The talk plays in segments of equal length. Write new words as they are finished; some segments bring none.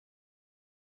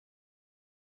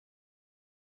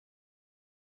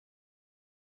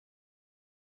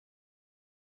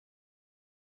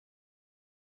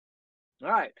All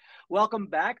right. Welcome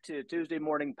back to Tuesday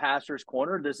Morning Pastor's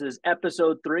Corner. This is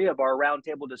episode 3 of our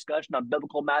roundtable discussion on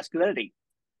biblical masculinity.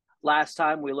 Last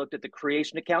time we looked at the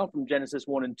creation account from Genesis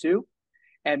 1 and 2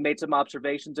 and made some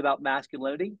observations about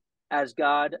masculinity as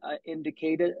God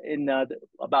indicated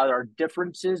about our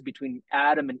differences between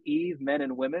Adam and Eve, men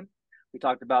and women. We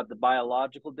talked about the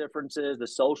biological differences, the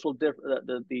social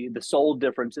the soul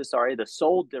differences, the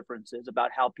soul differences about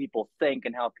how people think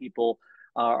and how people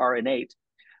are innate.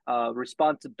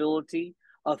 Responsibility,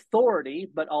 authority,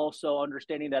 but also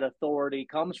understanding that authority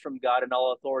comes from God and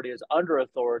all authority is under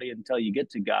authority until you get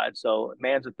to God. So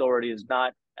man's authority is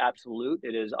not absolute,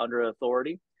 it is under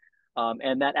authority.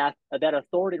 And that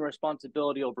authority and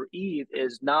responsibility over Eve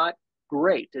is not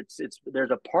great. It's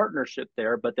there's a partnership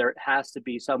there, but there has to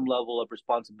be some level of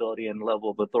responsibility and level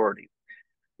of authority.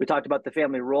 We talked about the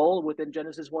family role within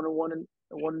Genesis 1 and 1 and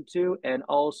 1 and 2, and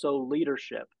also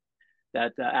leadership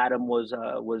that Adam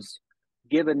was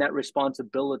given that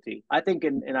responsibility. I think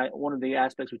one of the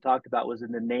aspects we talked about was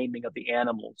in the naming of the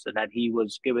animals, and that he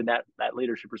was given that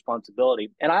leadership responsibility.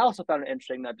 And I also found it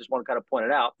interesting, I just want to kind of point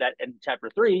it out, that in chapter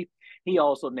 3, he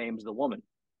also names the woman.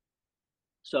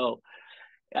 So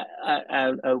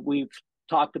we've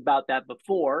talked about that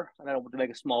before, and I want to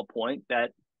make a small point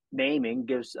that naming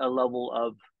gives a level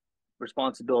of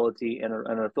responsibility and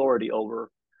an authority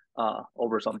over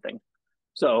something.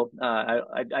 So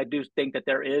I do think that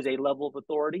there is a level of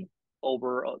authority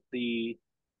over the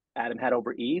Adam had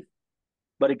over Eve.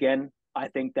 But again, I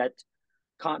think that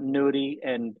continuity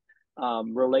and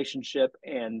relationship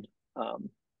and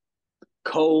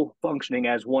co-functioning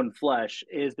as one flesh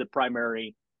is the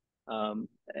primary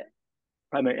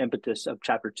impetus of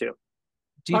chapter 2.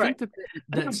 Do you think that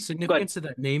the significance of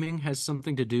that naming has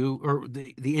something to do, or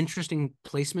the interesting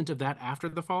placement of that after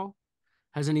the fall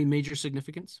has any major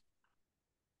significance?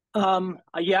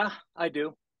 Yeah, I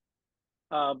do.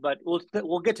 But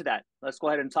we'll get to that. Let's go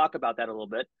ahead and talk about that a little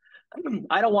bit.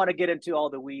 I don't want to get into all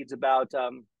the weeds about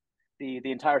the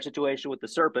entire situation with the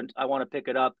serpent. I want to pick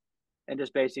it up and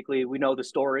just basically, we know the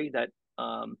story that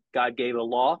God gave a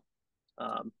law.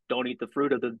 Don't eat the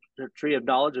fruit of the tree of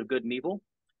knowledge of good and evil.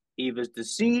 Eve is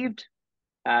deceived.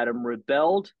 Adam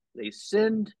rebelled. They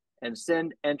sinned, and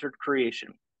sin entered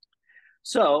creation.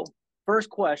 So first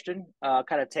question,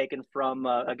 kind of taken from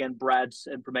again Brad's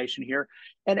information here,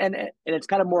 and it's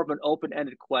kind of more of an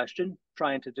open-ended question,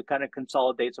 trying to kind of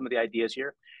consolidate some of the ideas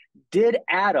here. Did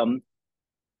Adam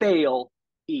fail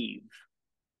Eve?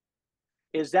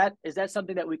 Is that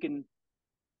something that we can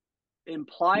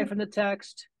imply from the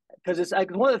text? Because it's like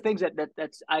one of the things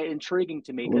that's intriguing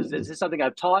to me, because this is something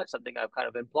I've taught, something I've kind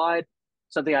of implied,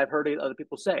 something I've heard other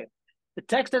people say. The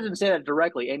text doesn't say that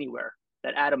directly anywhere,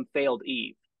 that Adam failed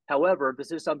Eve. However,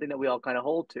 this is something that we all kind of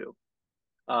hold to.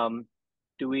 Can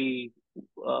we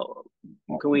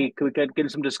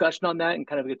get some discussion on that and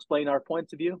kind of explain our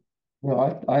points of view?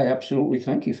 Well, I absolutely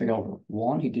think he failed her.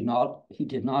 One, he did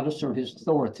not assert his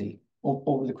authority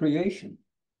over the creation.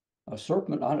 A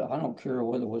serpent, I don't care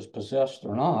whether it was possessed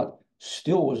or not,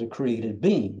 still was a created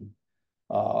being.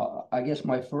 I guess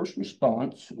my first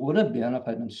response would have been, if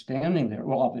I'd been standing there,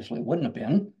 well, obviously it wouldn't have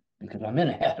been, because I'm in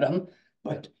Adam,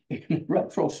 but in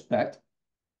retrospect,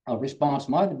 a response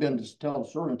might have been to tell the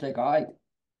servant, take a hike.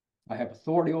 I have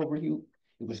authority over you.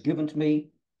 It was given to me.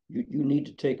 You need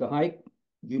to take a hike.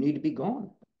 You need to be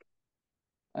gone.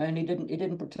 And he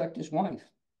didn't protect his wife.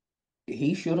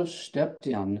 He should have stepped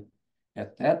in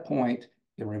at that point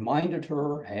and reminded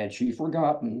her, had she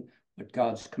forgotten what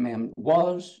God's commandment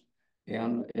was,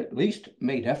 and at least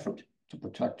made effort to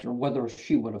protect her, whether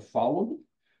she would have followed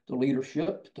the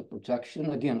leadership, the protection.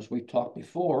 Again, as we talked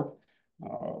before,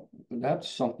 that's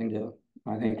something that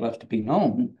I think left to be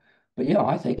known. But yeah,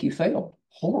 I think he failed,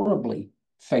 horribly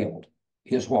failed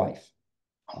his wife.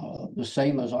 The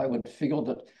same as I would feel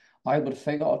that I would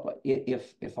fail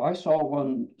if I saw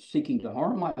one seeking to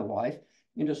harm my wife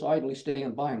and just idly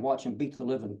stand by and watch him beat the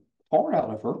living tar out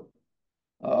of her.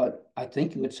 I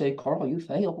think you would say, Carl, you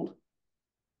failed.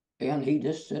 And he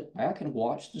just sat back and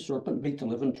watched the serpent beat the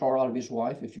living tar out of his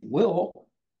wife, if you will,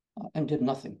 and did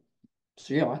nothing.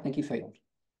 So yeah, I think he failed.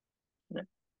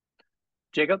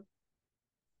 Jacob?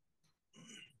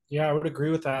 Yeah, I would agree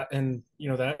with that. And,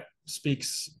 that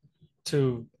speaks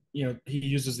to, he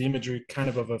uses the imagery kind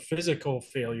of a physical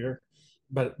failure,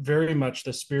 but very much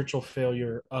the spiritual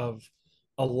failure of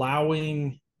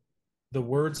allowing the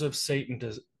words of Satan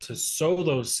to sow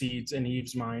those seeds in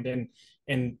Eve's mind.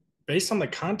 And based on the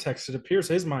context, it appears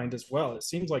his mind as well. It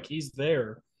seems like he's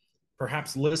there,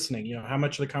 perhaps listening. How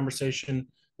much of the conversation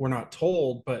we're not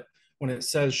told, but when it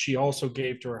says she also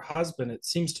gave to her husband, it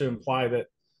seems to imply that,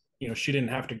 she didn't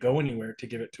have to go anywhere to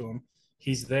give it to him.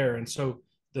 he's there. And so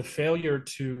the failure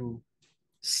to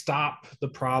stop the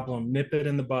problem, nip it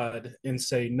in the bud, and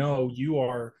say, no, you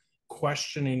are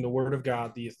questioning the word of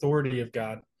God, the authority of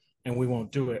God, and we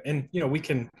won't do it. And, we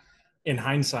can, in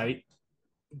hindsight,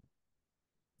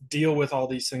 deal with all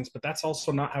these things, but that's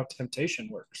also not how temptation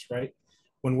works, right?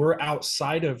 When we're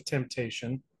outside of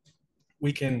temptation,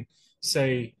 we can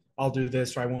say, I'll do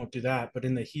this or I won't do that. But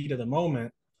in the heat of the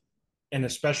moment, and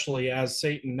especially as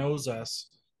Satan knows us,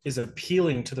 is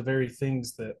appealing to the very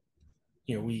things that,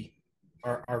 we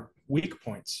are weak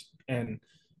points. And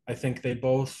I think they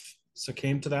both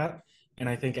succumbed to that. And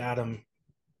I think Adam,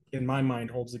 in my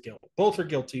mind, holds the guilt. Both are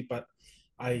guilty, but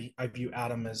I view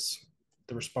Adam as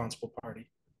the responsible party.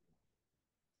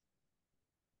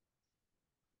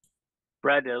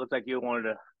 Brad, it looked like you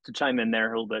wanted to chime in there a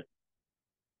little bit.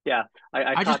 Yeah,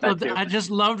 I caught just that loved too. I just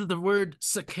loved the word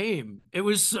succumb. It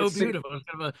was so It's beautiful.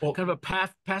 It was kind of a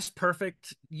past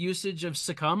perfect usage of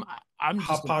succumb. I'm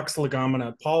just Hapax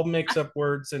legomena. Paul makes up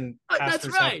words, and That's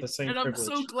pastors have right, the same and I'm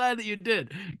privilege. so glad that you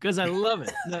did because I love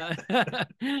it.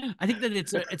 I think that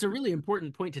it's a really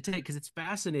important point to take because it's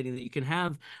fascinating that you can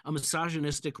have a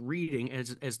misogynistic reading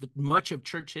as much of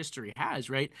church history has,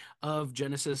 right, of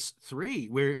Genesis 3,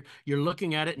 where you're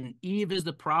looking at it and Eve is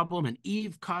the problem and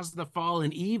Eve caused the fall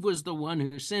and Eve was the one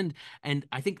who sinned. And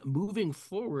I think moving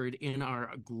forward in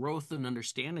our growth and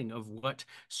understanding of what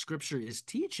Scripture is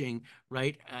teaching,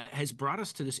 right, has brought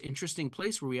us to this interesting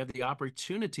place where we have the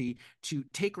opportunity to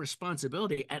take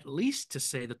responsibility, at least to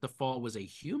say that the fall was a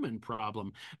human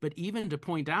problem, but even to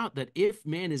point out that if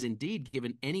man is indeed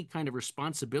given any kind of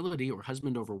responsibility or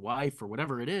husband over wife or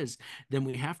whatever it is, then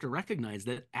we have to recognize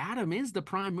that Adam is the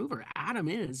prime mover. Adam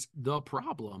is the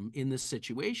problem in this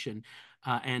situation.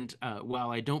 And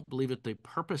while I don't believe that the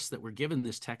purpose that we're given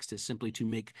this text is simply to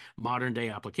make modern day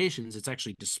applications, it's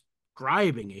actually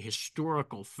describing a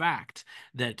historical fact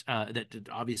that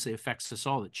obviously affects us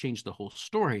all, that changed the whole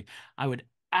story. I would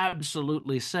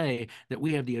absolutely say that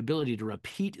we have the ability to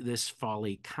repeat this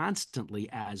folly constantly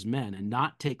as men and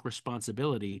not take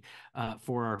responsibility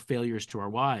for our failures to our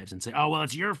wives and say, "Oh well,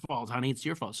 it's your fault, honey. It's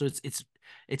your fault." So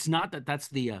it's not that that's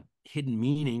the hidden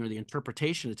meaning or the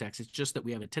interpretation of the text. It's just that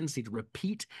we have a tendency to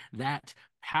repeat that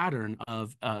pattern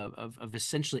of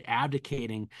essentially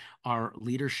abdicating our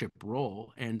leadership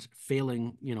role and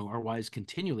failing, our wives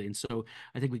continually. And so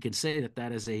I think we can say that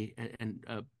that is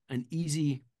an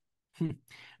easy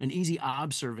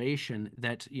observation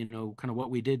that, kind of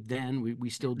what we did then, we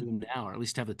still do now, or at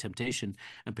least have the temptation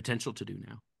and potential to do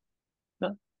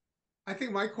now. I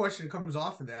think my question comes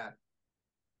off of that.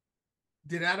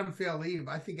 Did Adam fail Eve?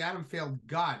 I think Adam failed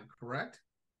God, correct?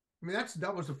 I mean,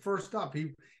 that was the first step.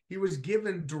 He was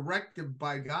given directive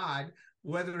by God,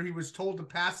 whether he was told to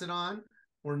pass it on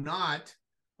or not.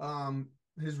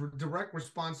 His direct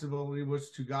responsibility was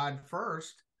to God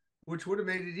first, which would have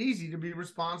made it easy to be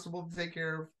responsible to take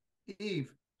care of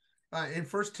Eve. In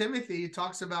First Timothy, it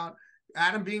talks about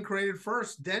Adam being created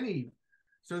first, then Eve.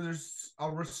 So there's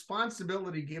a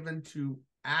responsibility given to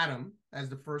Adam as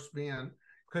the first man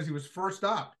because he was first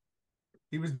up.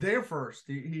 He was there first.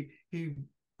 He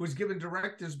was given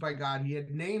directives by God. He had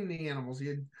named the animals.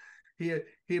 He had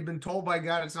been told by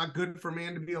God it's not good for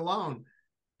man to be alone.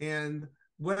 And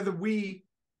whether we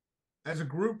as a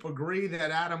group agree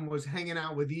that Adam was hanging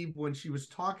out with Eve when she was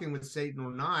talking with Satan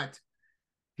or not,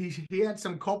 he had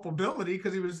some culpability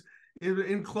because he was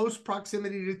in close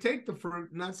proximity to take the fruit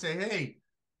and not say, "Hey,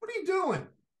 what are you doing?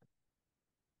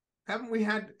 Haven't we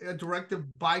had a directive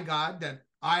by God that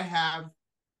I have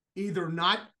either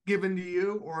not given to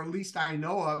you or at least I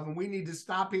know of, and we need to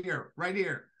stop here, right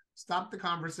here, stop the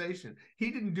conversation"?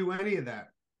 He didn't do any of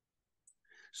that.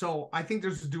 So I think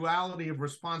there's a duality of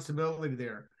responsibility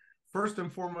there. First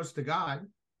and foremost to God,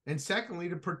 and secondly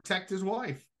to protect his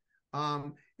wife.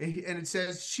 And it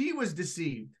says she was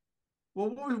deceived.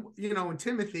 Well, in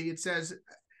Timothy it says,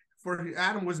 for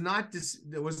Adam was not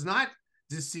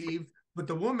deceived, but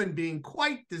the woman being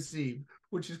quite deceived,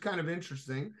 which is kind of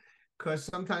interesting because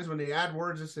sometimes when they add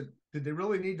words, I said, did they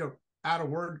really need to add a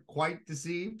word quite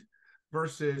deceived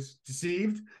versus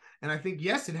deceived? And I think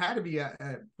yes, it had to be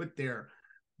put there,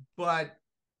 but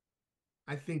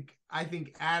I think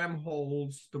Adam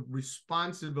holds the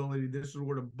responsibility. This is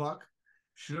where the buck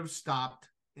should have stopped,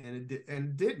 and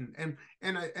it didn't. And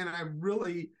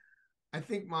I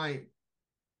think my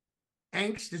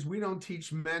angst is we don't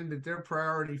teach men that their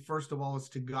priority first of all is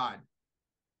to God.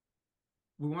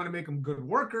 We want to make them good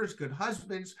workers, good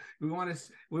husbands. We want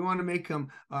to make them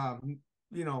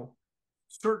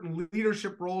certain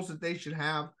leadership roles that they should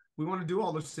have. We want to do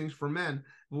all those things for men,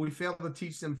 but we fail to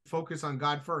teach them focus on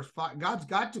God first. God's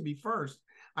got to be first.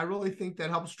 I really think that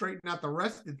helps straighten out the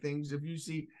rest of things if you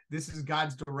see this is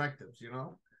God's directives,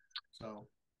 So.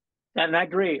 And I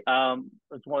agree.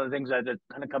 It's one of the things that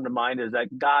kind of come to mind is that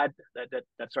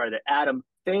that Adam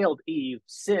failed Eve,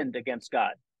 sinned against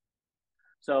God.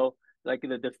 So like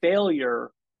the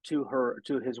failure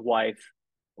to his wife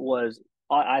was,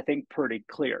 I think, pretty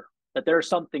clear that there's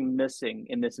something missing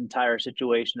in this entire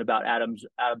situation about Adam's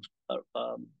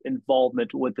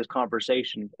involvement with this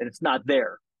conversation, and it's not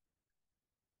there.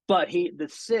 But the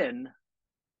sin,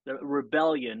 the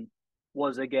rebellion,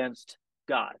 was against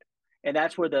God, and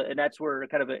that's where it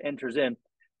kind of enters in.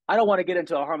 I don't want to get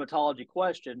into a harmatology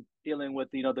question dealing with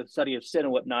the study of sin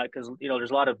and whatnot, because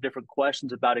there's a lot of different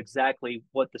questions about exactly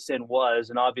what the sin was,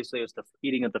 and obviously it's the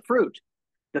eating of the fruit.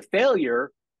 The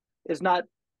failure is not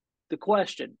the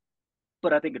question,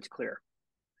 but I think it's clear.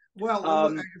 Well,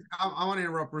 I want to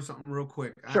interrupt for something real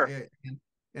quick. Sure.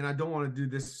 And I don't want to do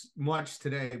this much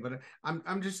today, but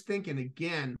I'm just thinking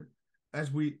again,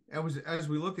 as we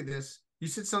look at this, you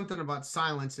said something about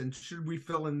silence and should we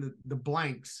fill in the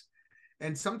blanks?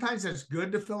 And sometimes it's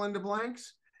good to fill in the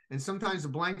blanks, and sometimes the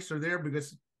blanks are there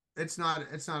because it's not an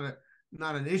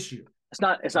issue. It's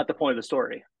not the point of the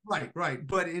story. Right.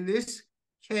 But in this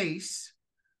case,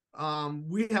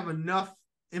 we have enough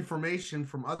information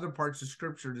from other parts of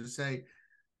Scripture to say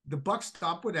the buck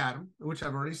stopped with Adam, which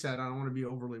I've already said. I don't want to be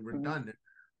overly redundant,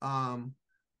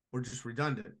 or just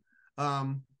redundant.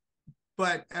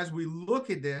 But as we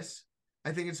look at this,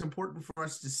 I think it's important for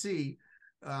us to see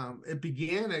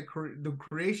the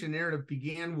creation narrative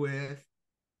began with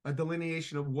a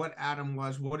delineation of what Adam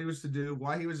was, what he was to do,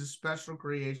 why he was a special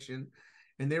creation,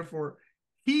 and therefore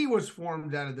he was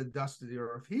formed out of the dust of the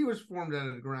earth. He was formed out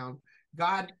of the ground.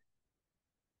 God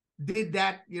did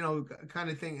that, kind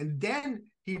of thing. And then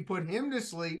he put him to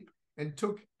sleep and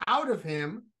took out of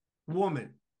him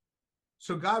woman.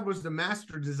 So God was the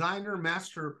master designer,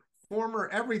 master former,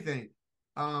 everything.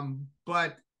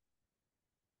 But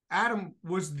Adam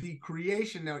was the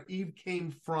creation that Eve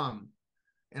came from.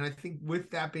 And I think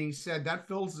with that being said, that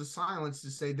fills the silence to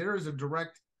say there is a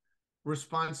direct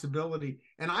responsibility.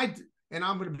 And I'm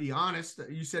going to be honest.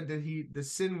 You said that the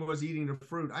sin was eating the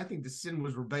fruit. I think the sin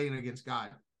was rebellion against God.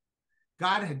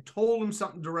 God had told him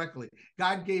something directly.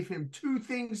 God gave him two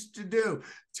things to do.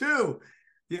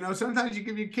 Sometimes you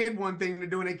give your kid one thing to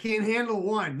do and it can't handle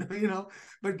one,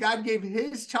 but God gave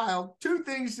his child two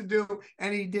things to do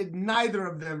and he did neither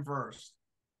of them first.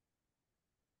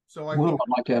 So I'd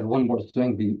like to add one more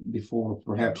thing before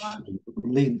perhaps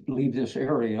leave this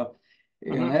area.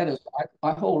 And that is,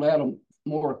 I hold Adam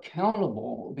more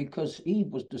accountable because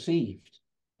Eve was deceived.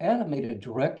 Adam made a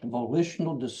direct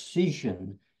volitional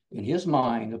decision in his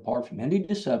mind, apart from any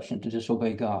deception, to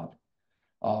disobey God.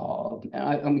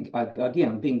 And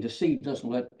again, being deceived doesn't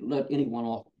let anyone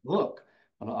off the hook.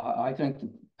 But I think it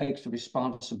takes the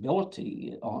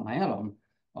responsibility on Adam,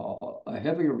 a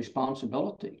heavier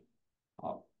responsibility.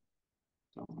 I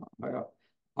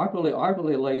really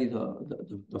lay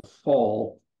the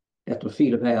fall at the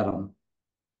feet of Adam,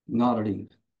 not at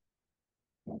Eve.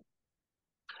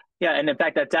 Yeah, and in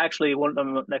fact, that's actually one of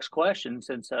the next questions.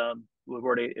 Since we've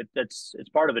already, it's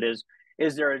part of it is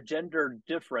there a gender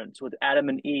difference with Adam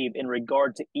and Eve in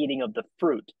regard to eating of the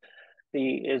fruit?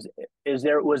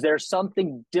 Was there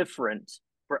something different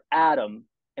for Adam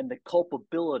and the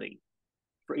culpability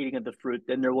for eating of the fruit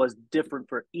than there was different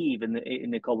for Eve in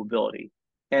the culpability?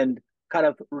 And kind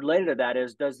of related to that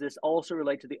is, does this also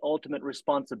relate to the ultimate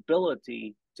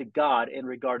responsibility to God in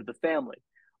regard to the family?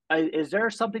 Is there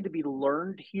something to be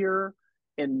learned here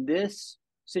in this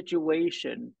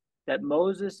situation that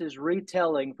Moses is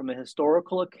retelling from a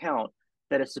historical account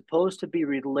that is supposed to be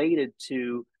related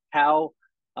to how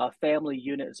a family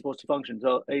unit is supposed to function?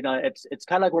 So, it's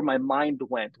kind of like where my mind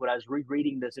went when I was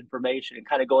rereading this information and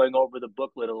kind of going over the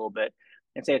booklet a little bit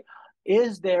and saying,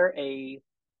 is there a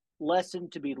lesson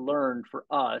to be learned for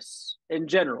us in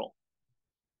general,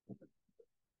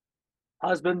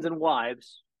 husbands and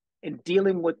wives, in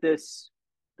dealing with the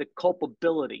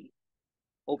culpability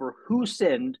over who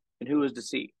sinned and who was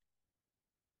deceived?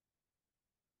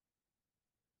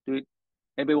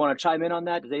 Anybody want to chime in on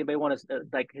that? Does anybody want to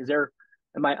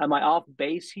am I off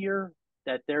base here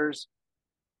that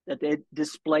it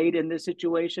displayed in this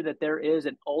situation that there is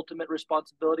an ultimate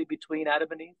responsibility between Adam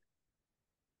and Eve?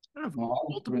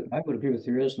 Well, I would agree with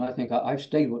you, and I think I've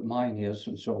stated what mine is,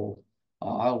 and so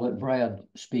I'll let Brad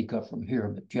speak up from here.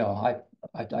 But yeah,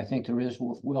 I think there is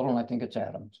with Will, and I think it's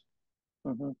Adam's.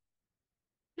 Mm-hmm.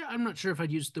 Yeah, I'm not sure if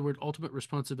I'd use the word ultimate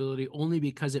responsibility, only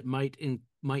because it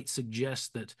might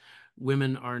suggest that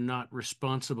women are not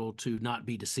responsible to not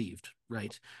be deceived.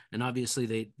 right? And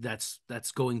obviously that's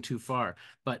going too far.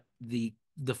 But the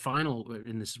final,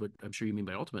 and this is what I'm sure you mean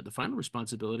by ultimate, the final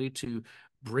responsibility to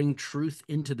bring truth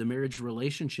into the marriage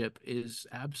relationship is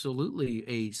absolutely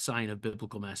a sign of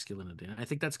biblical masculinity. And I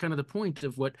think that's kind of the point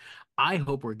of what I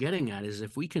hope we're getting at, is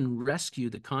if we can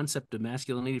rescue the concept of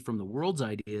masculinity from the world's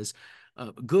ideas,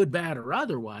 good, bad, or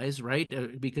otherwise, right?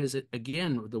 Because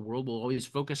again, the world will always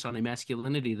focus on a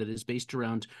masculinity that is based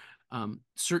around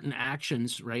certain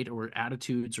actions, right, or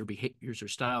attitudes or behaviors or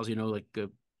styles, like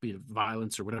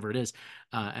violence or whatever it is,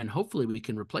 and hopefully we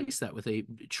can replace that with a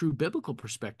true biblical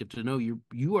perspective to know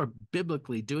you are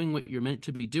biblically doing what you're meant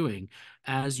to be doing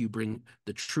as you bring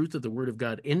the truth of the Word of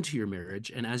God into your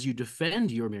marriage, and as you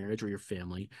defend your marriage or your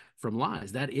family from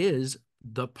lies. That is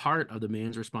the part of the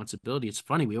man's responsibility. It's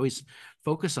funny, we always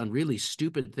focus on really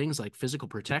stupid things like physical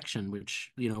protection,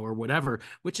 which, or whatever,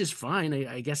 which is fine.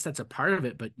 I guess that's a part of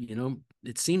it, but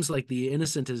it seems like the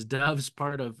innocent as doves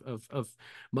part of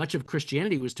much of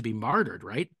Christianity was to be martyred,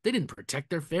 right? They didn't protect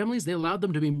their families. They allowed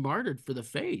them to be martyred for the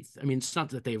faith. I mean, it's not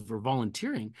that they were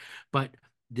volunteering, but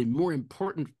the more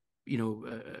important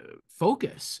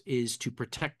focus is to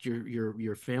protect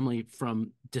your family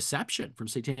from deception, from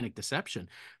satanic deception.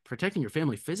 Protecting your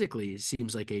family physically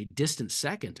seems like a distant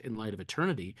second in light of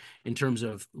eternity in terms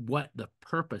of what the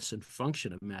purpose and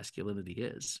function of masculinity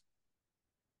is.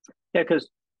 Yeah, because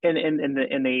in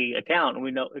the account,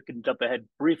 we know it can jump ahead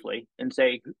briefly and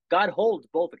say God holds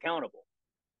both accountable,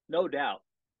 no doubt.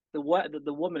 The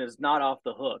woman is not off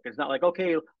the hook. It's not like,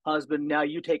 okay, husband, now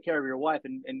you take care of your wife,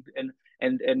 and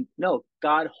no,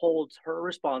 God holds her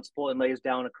responsible and lays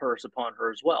down a curse upon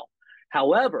her as well.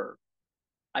 However,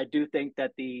 I do think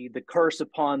that the curse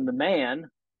upon the man,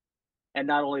 and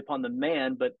not only upon the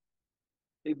man, but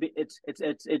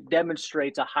it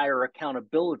demonstrates a higher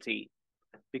accountability,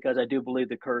 because I do believe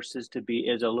the curse is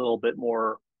a little bit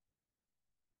more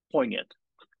poignant,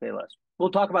 say less.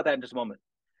 We'll talk about that in just a moment.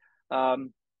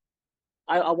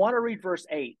 I want to read verse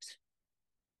 8.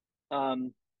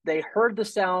 They heard the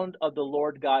sound of the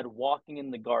Lord God walking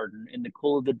in the garden in the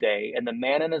cool of the day, and the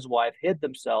man and his wife hid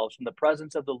themselves from the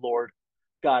presence of the Lord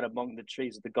God among the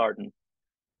trees of the garden.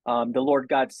 The Lord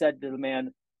God said to the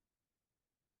man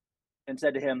and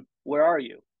said to him, "Where are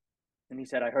you?" And he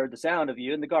said, "I heard the sound of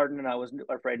you in the garden, and I was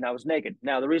afraid, and I was naked."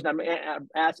 Now, the reason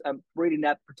I'm reading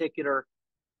that particular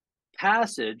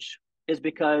passage is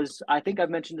because I think I've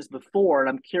mentioned this before, and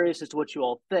I'm curious as to what you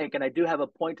all think. And I do have a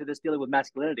point to this dealing with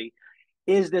masculinity.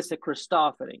 Is this a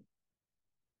Christophany?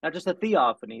 Not just a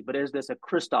theophany, but is this a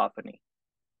Christophany?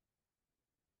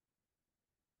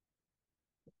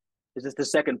 Is this the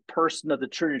second person of the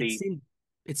Trinity?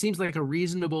 It seems like a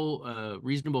reasonable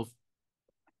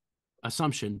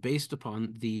assumption based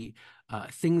upon the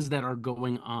things that are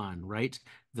going on, right?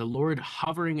 The Lord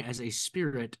hovering as a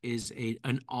spirit is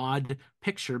an odd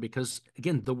picture because,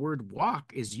 again, the word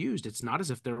walk is used. It's not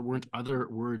as if there weren't other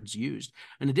words used.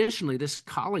 And additionally, this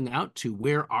calling out to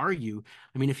where are you?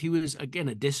 I mean, if he was, again,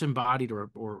 a disembodied or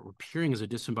appearing as a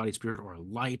disembodied spirit or a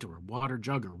light or a water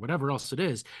jug or whatever else it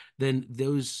is, then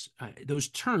those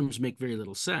terms make very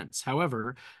little sense.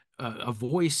 However, a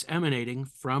voice emanating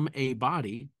from a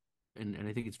body, and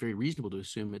I think it's very reasonable to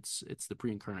assume it's the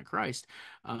pre-incarnate Christ,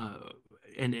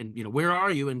 and where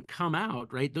are you, and come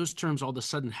out, right? Those terms all of a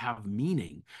sudden have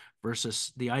meaning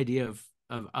versus the idea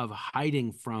of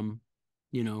hiding from,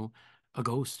 a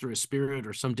ghost or a spirit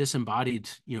or some disembodied,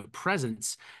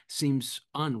 presence seems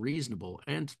unreasonable.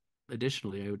 And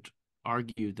additionally, I would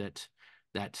argue that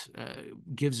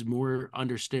gives deeper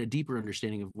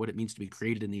understanding of what it means to be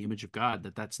created in the image of God,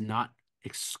 that's not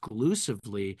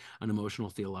exclusively an emotional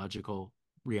theological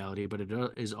reality, but it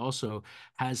is also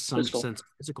has some sense of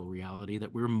physical reality,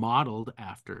 that we're modeled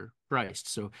after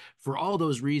Christ. So for all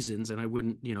those reasons, and I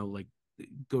wouldn't like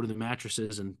go to the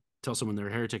mattresses and tell someone they're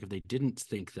a heretic if they didn't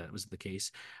think that was the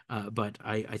case, but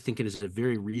I think it is a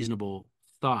very reasonable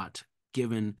thought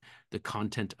given the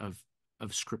content of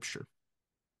Scripture.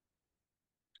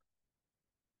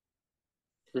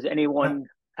 Does anyone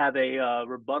have a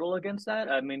rebuttal against that?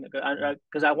 I mean,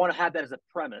 because I want to have that as a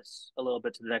premise a little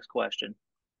bit to the next question.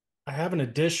 I have an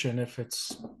addition if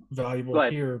it's valuable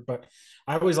here, but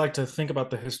I always like to think about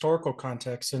the historical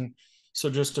context. And so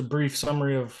just a brief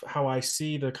summary of how I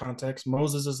see the context.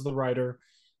 Moses is the writer,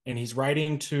 and he's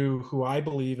writing to who I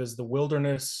believe is the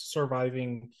wilderness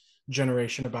surviving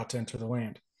generation about to enter the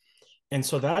land. And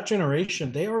so that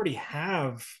generation, they already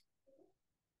have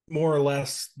more or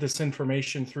less this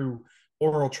information through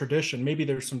oral tradition. Maybe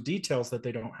there's some details that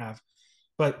they don't have,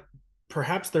 but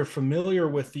perhaps they're familiar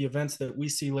with the events that we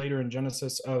see later in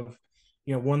Genesis of,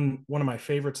 one of my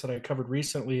favorites that I covered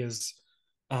recently is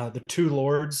the two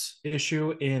lords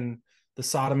issue in the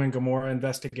Sodom and Gomorrah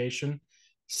investigation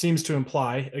seems to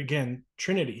imply, again,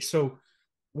 Trinity. So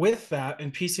with that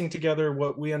and piecing together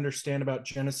what we understand about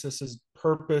Genesis's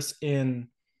purpose in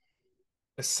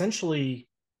essentially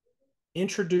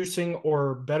introducing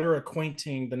or better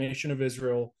acquainting the nation of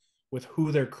Israel with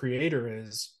who their creator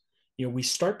is, we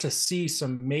start to see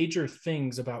some major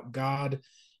things about God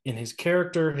in his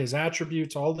character, his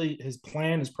attributes, his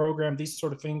plan, his program, these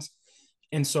sort of things.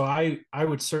 And so I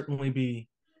would certainly be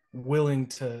willing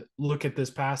to look at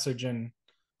this passage and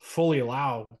fully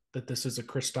allow that this is a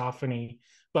Christophany.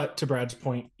 But to Brad's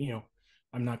point,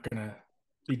 I'm not going to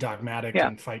be dogmatic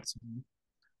and fight someone.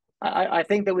 I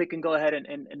think that we can go ahead and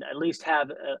at least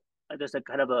have just a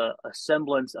kind of a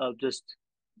semblance of just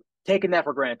taking that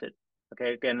for granted.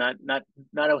 Okay, again, not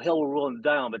a hill ruling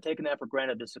down, but taking that for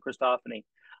granted. This is a Christophany.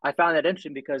 I found that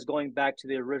interesting because going back to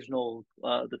the original,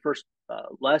 the first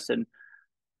lesson,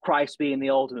 Christ being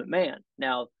the ultimate man.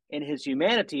 Now, in his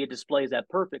humanity, it displays that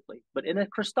perfectly. But in a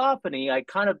Christophany,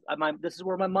 this is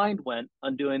where my mind went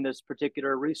on doing this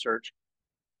particular research.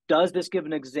 Does this give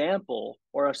an example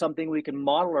or something we can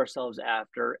model ourselves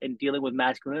after in dealing with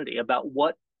masculinity about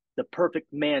what the perfect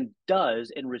man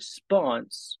does in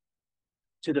response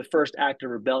to the first act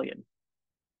of rebellion?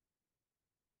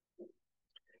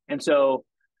 And so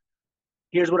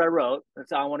here's what I wrote.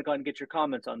 So I want to go ahead and get your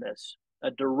comments on this. A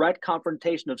direct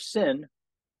confrontation of sin,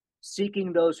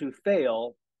 seeking those who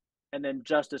fail, and then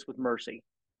justice with mercy.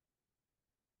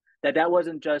 That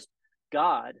wasn't just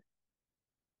God,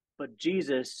 but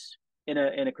Jesus in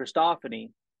a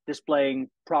Christophany displaying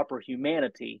proper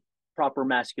humanity, proper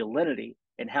masculinity,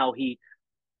 and how he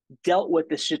dealt with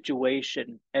the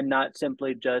situation and not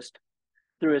simply just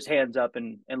threw his hands up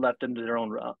and left them to their own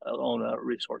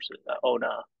resources,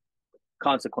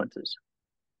 consequences.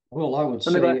 Well, I would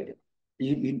say,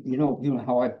 you know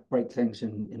how I break things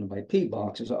in my P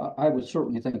boxes. I would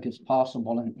certainly think it's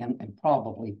possible and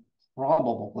probably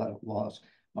probable that it was.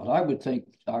 But I would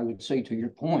say to your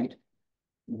point,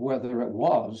 whether it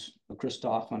was a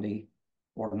Christophany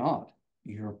or not,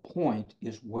 your point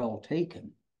is well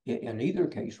taken. In either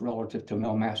case, relative to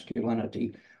male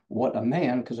masculinity, what a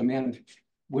man, because a man,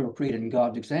 we were created in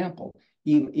God's example,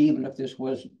 even if this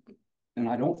was, and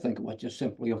I don't think it was just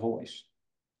simply a voice,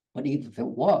 but even if it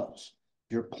was,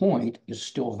 your point is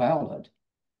still valid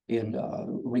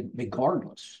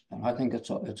regardless. And I think it's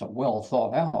a well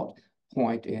thought out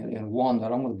point and one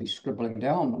that I'm going to be scribbling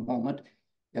down in a moment.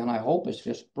 And I hope it's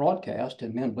just broadcast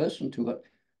and men listen to it,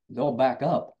 they'll back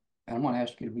up. And I'm going to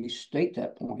ask you to restate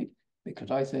that point because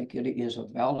I think it is a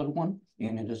valid one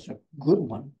and it is a good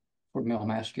one for male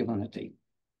masculinity.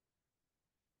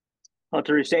 Well,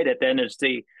 to restate it then, it's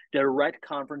the direct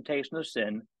confrontation of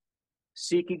sin,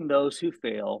 seeking those who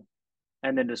fail,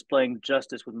 and then displaying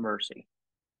justice with mercy.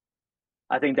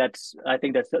 I think that's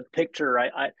the picture.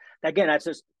 Again, that's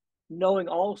just knowing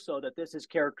also that this is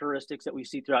characteristics that we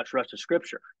see throughout the rest of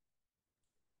Scripture.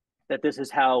 That this is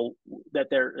how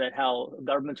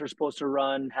governments are supposed to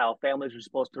run, how families are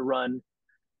supposed to run,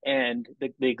 and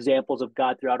the examples of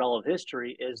God throughout all of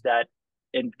history is that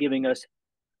in giving us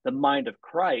the mind of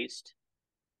Christ,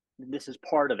 this is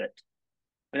part of it.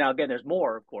 And now, again, there's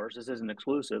more, of course. This isn't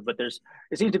exclusive, but it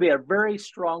seems to be a very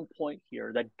strong point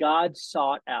here that God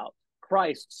sought out,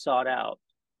 Christ sought out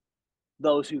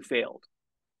those who failed.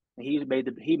 He made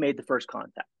the first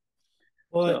contact.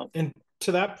 Well, and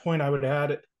to that point, I would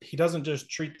add, he doesn't just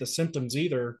treat the symptoms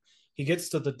either. He gets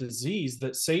to the disease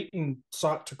that Satan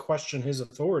sought to question his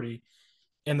authority.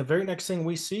 And the very next thing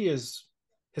we see is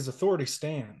his authority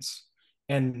stands.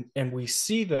 And we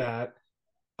see that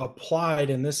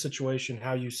applied in this situation,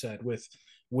 how you said, with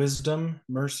wisdom,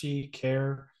 mercy,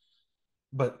 care,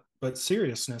 but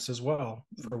seriousness as well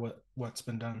for what's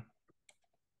been done.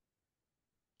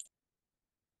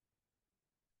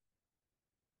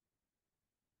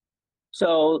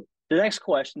 So the next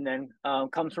question then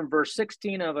comes from verse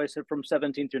 16 of, I said, from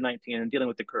 17 through 19 and dealing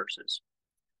with the curses.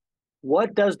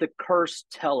 What does the curse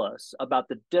tell us about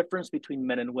the difference between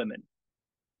men and women?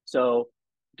 So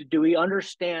do we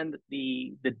understand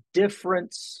the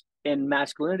difference in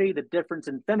masculinity, the difference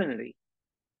in femininity,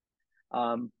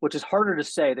 which is harder to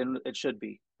say than it should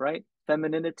be, right?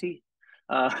 Femininity,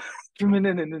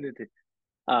 femininity.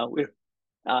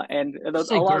 And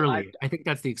say girly. I think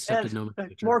that's the accepted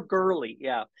nomenclature. More girly,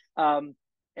 yeah. And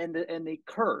the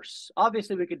curse.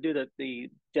 Obviously, we could do the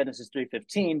Genesis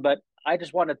 3:15, but I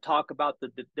just want to talk about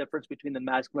the difference between the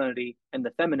masculinity and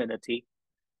the femininity,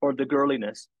 or the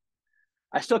girliness.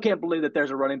 I still can't believe that there's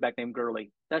a running back named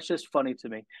Gurley. That's just funny to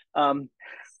me.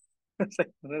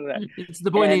 It's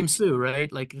the boy named Sue, right?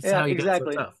 Like, it's how he got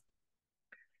so tough.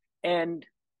 and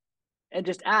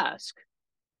just ask,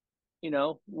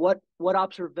 what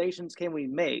observations can we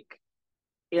make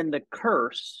in the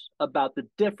curse about the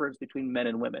difference between men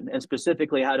and women, and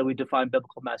specifically, how do we define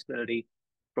biblical masculinity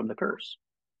from the curse?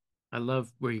 I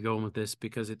love where you're going with this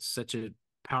because it's such a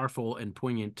powerful and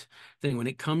poignant thing. When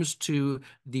it comes to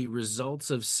the results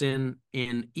of sin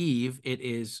in Eve, it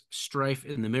is strife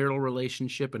in the marital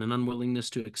relationship and an unwillingness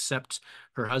to accept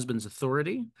her husband's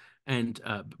authority, and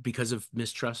because of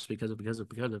mistrust, because of,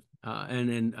 and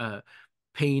then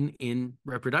pain in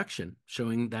reproduction,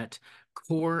 showing that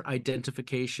core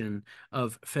identification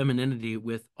of femininity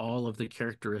with all of the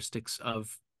characteristics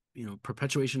of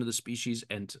perpetuation of the species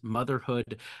and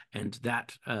motherhood and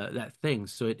that thing.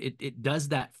 So it does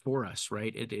that for us,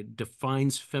 right? It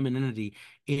defines femininity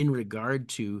in regard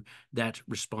to that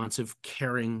responsive,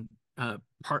 caring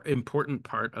important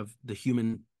part of the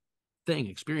human thing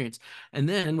experience. And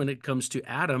then when it comes to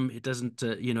Adam, it doesn't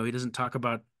he doesn't talk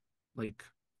about like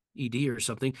ED or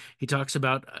something. He talks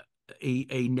about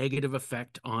a negative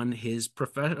effect on his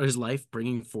life,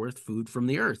 bringing forth food from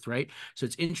the earth, right? So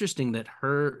it's interesting that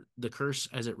the curse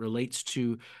as it relates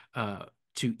to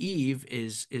Eve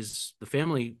is the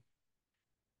family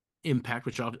impact,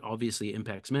 which obviously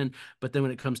impacts men. But then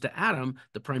when it comes to Adam,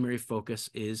 the primary focus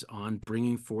is on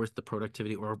bringing forth the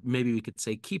productivity, or maybe we could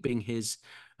say keeping his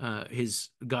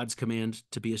God's command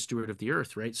to be a steward of the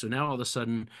earth, right? So now all of a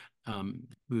sudden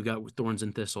we've got thorns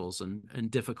and thistles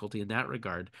and difficulty in that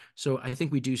regard. So I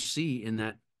think we do see in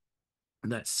that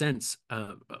sense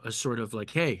a sort of like,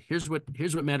 hey, here's what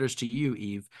matters to you,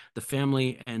 Eve. The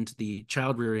family and the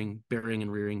child bearing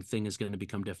and rearing thing is going to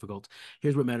become difficult.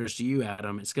 Here's what matters to you,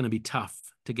 Adam. It's going to be tough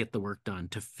to get the work done,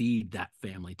 to feed that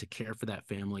family, to care for that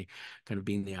family, kind of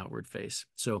being the outward face.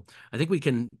 So I think we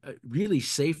can really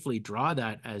safely draw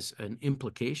that as an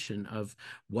implication of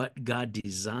what God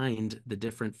designed the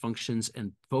different functions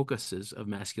and focuses of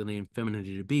masculinity and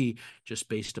femininity to be, just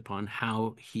based upon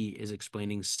how he is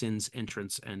explaining sin's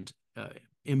entrance and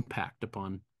impact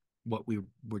upon what we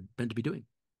were meant to be doing.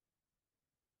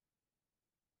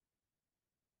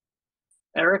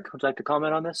 Eric, would you like to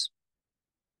comment on this?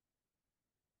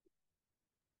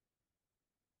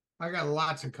 I got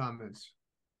lots of comments.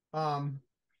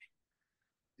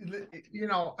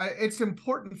 It's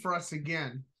important for us,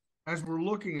 again, as we're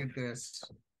looking at this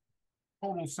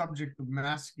total subject of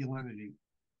masculinity,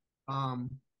 to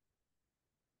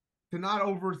not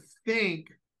overthink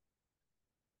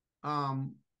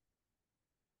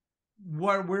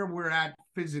where we're at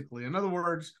physically. In other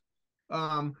words,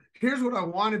 here's what I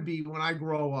want to be when I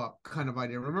grow up, kind of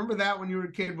idea. Remember that when you were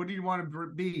a kid? What do you want to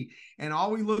be? And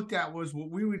all we looked at was what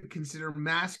we would consider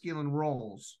masculine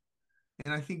roles.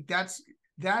 And I think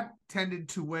that tended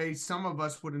to way some of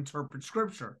us would interpret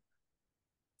scripture.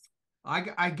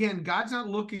 Again, God's not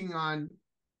looking on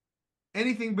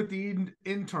anything but the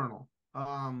internal.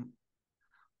 I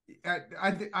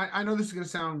know this is going to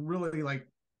sound really like,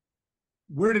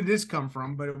 where did this come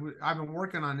from? But I've been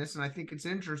working on this, and I think it's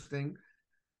interesting.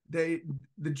 The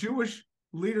Jewish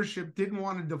leadership didn't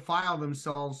want to defile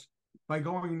themselves by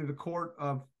going into the court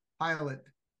of Pilate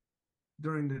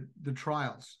during the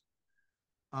trials.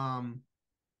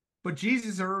 But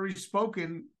Jesus had already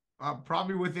spoken,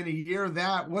 probably within a year,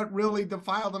 that what really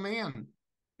defiled a man,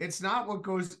 it's not what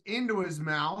goes into his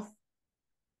mouth,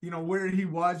 where he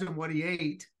was and what he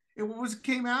ate. It was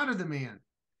came out of the man.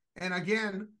 And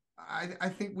again, I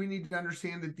think we need to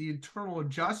understand that the internal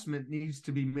adjustment needs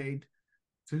to be made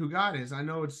to who God is. I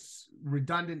know it's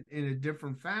redundant in a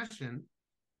different fashion,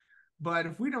 but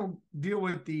if we don't deal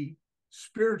with the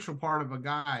spiritual part of a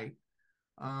guy,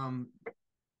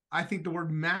 I think the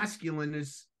word masculine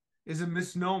is a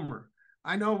misnomer.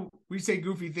 I know we say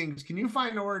goofy things. Can you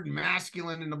find the word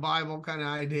masculine in the Bible kind of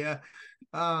idea?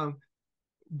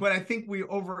 But I think we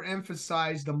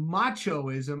overemphasize the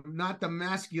machoism, not the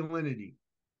masculinity.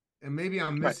 And maybe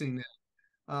I'm missing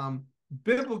that.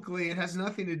 Biblically, it has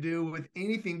nothing to do with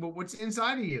anything but what's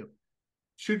inside of you.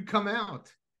 Should come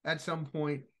out at some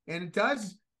point. And it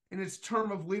does in its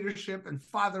term of leadership and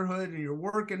fatherhood and your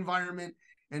work environment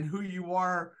and who you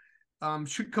are,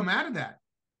 should come out of that.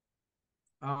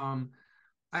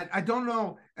 I don't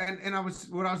know. And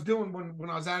what I was doing when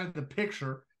I was out of the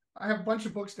picture, I have a bunch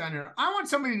of books down here. I want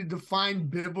somebody to define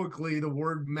biblically the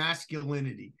word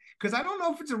masculinity, because I don't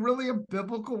know if it's really a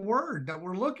biblical word that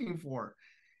we're looking for.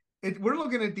 We're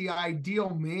looking at the ideal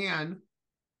man.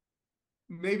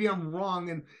 Maybe I'm wrong.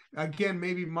 And again,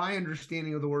 maybe my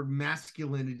understanding of the word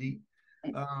masculinity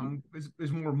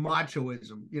is more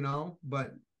machoism,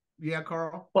 but Yeah,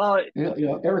 Carl. Well,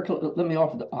 Eric, let me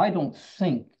offer that. I don't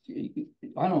think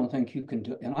you can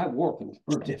do, and I work with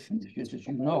word definitions, as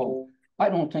you know. I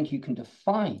don't think you can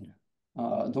define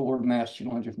the word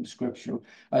masculinity from Scripture.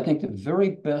 I think the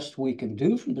very best we can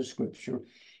do from the Scripture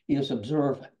is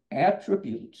observe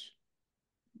attributes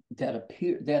that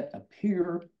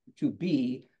appear to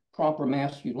be proper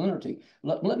masculinity.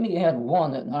 Let me add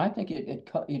one that I think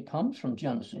it comes from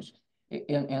Genesis,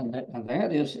 and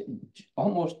that is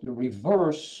almost the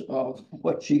reverse of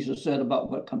what Jesus said about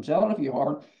what comes out of your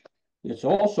heart. It's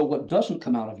also what doesn't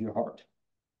come out of your heart.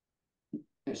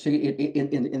 See,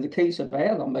 in the case of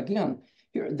Adam, again,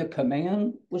 here the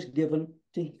command was given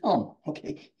to him.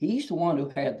 Okay, he's the one who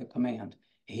had the command.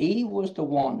 He was the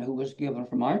one who was given,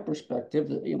 from my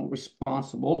perspective,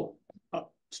 responsible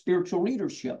spiritual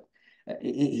leadership.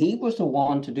 He was the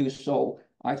one to do so,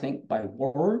 I think, by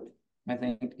word. I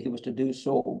think he was to do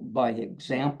so by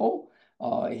example.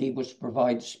 He was to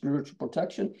provide spiritual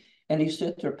protection. And he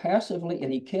sat there passively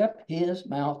and he kept his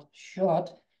mouth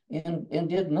shut and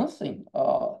did nothing.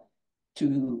 So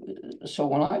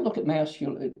when I look at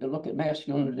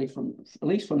masculinity from, at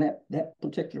least from that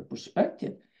particular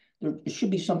perspective, it should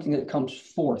be something that comes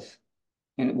forth.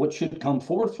 And what should come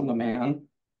forth from the man,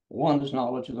 one is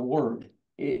knowledge of the word.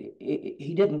 Why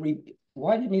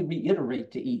didn't he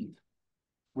reiterate to Eve?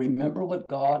 Remember what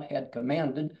God had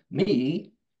commanded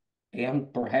me,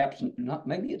 and perhaps not.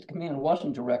 Maybe the command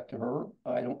wasn't direct to her.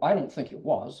 I don't think it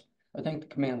was. I think the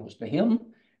command was to him,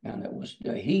 and it was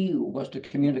he was to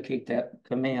communicate that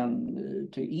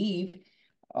command to Eve.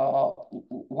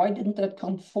 Why didn't that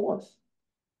come forth?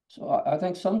 So I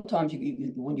think sometimes I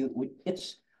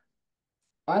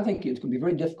think it can be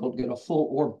very difficult to get a full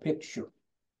orb picture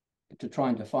to try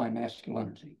and define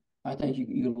masculinity. I think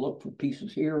you look for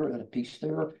pieces here and a piece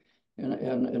there,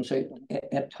 and say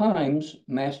at times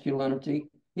masculinity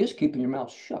is keeping your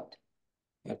mouth shut.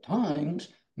 At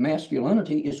times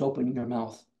masculinity is opening your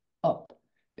mouth up,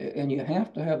 and you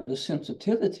have to have the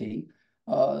sensitivity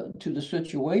to the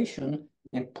situation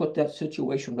and put that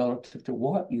situation relative to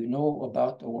what you know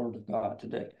about the Word of God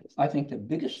today. I think the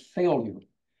biggest failure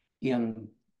in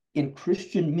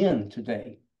Christian men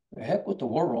today, the heck with the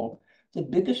world, the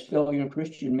biggest failure in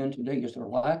Christian men today is their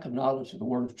lack of knowledge of the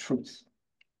word of truth.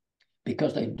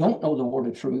 Because they don't know the word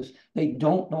of truth, they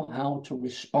don't know how to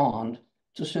respond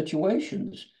to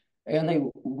situations.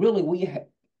 And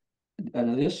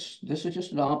and this is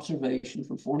just an observation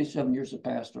from 47 years of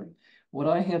pastoring. What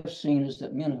I have seen is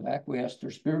that men have acquiesced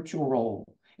their spiritual role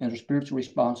and their spiritual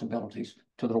responsibilities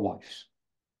to their wives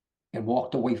and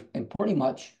pretty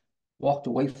much walked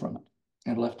away from it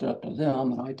and left it up to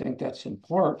them. And I think that's in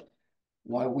part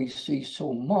why we see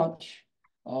so much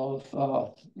of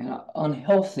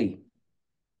unhealthy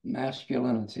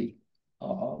masculinity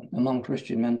among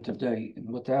Christian men today. And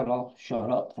with that, I'll shut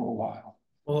up for a while.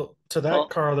 Well, to that, Well,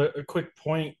 Carl, a quick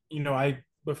point.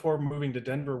 Before moving to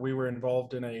Denver, we were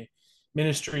involved in a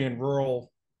ministry in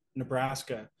rural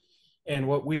Nebraska. And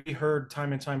what we heard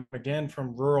time and time again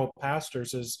from rural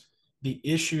pastors is the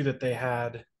issue that they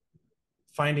had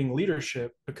finding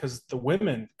leadership, because the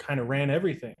women kind of ran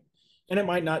everything. And it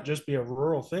might not just be a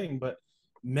rural thing, but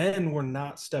men were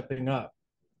not stepping up.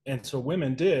 And so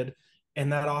women did.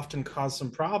 And that often caused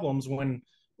some problems when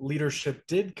leadership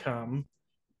did come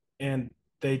and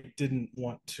they didn't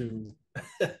want to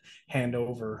hand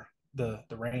over the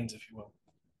reins, if you will.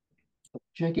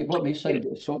 Jacob, let me say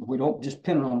this, so we don't just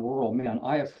pin it on rural men.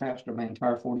 I have pastored my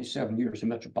entire 47 years in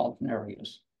metropolitan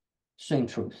areas. Same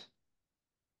truth.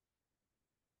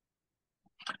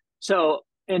 so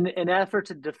in an effort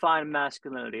to define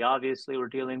masculinity, obviously we're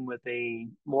dealing with a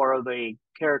more of a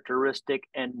characteristic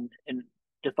and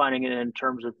defining it in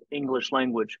terms of English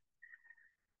language.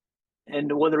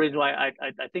 And one of the reasons why I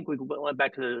think we went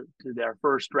back to our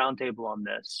first roundtable on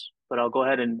this, but I'll go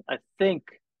ahead and I think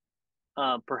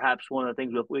perhaps one of the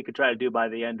things we could try to do by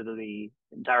the end of the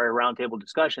entire roundtable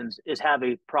discussions is have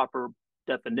a proper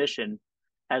definition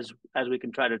as we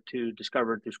can try to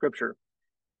discover it through Scripture.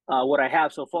 What I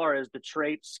have so far is the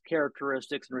traits,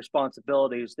 characteristics, and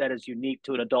responsibilities that is unique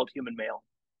to an adult human male.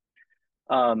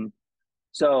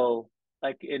 So,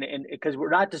 like, because we're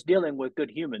not just dealing with good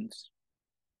humans,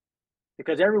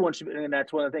 because everyone should, and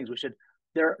that's one of the things we should.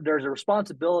 There's a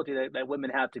responsibility that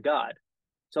women have to God.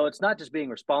 So it's not just being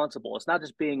responsible. It's not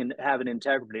just having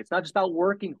integrity. It's not just about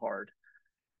working hard.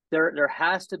 There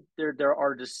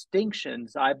are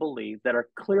distinctions, I believe, that are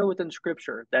clear within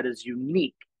Scripture that is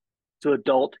unique to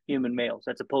adult human males,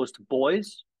 as opposed to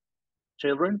boys,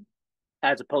 children,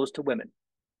 as opposed to women.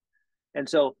 And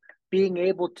so being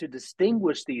able to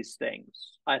distinguish these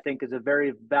things, I think, is a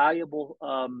very valuable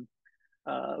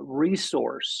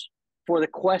resource for the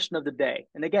question of the day.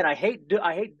 And again, I hate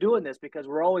doing this because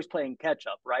we're always playing catch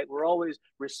up, right? We're always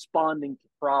responding to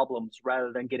problems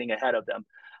rather than getting ahead of them.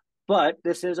 But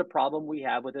this is a problem we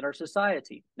have within our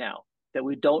society now, that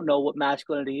we don't know what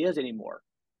masculinity is anymore,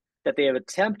 that they have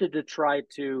attempted to try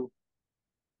to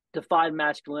define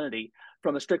masculinity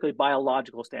from a strictly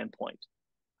biological standpoint.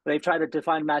 They've tried to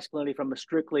define masculinity from a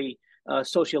strictly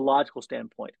sociological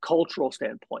standpoint, cultural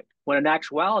standpoint, when in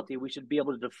actuality, we should be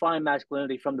able to define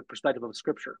masculinity from the perspective of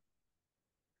Scripture.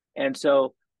 And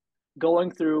so going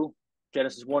through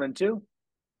Genesis 1 and 2,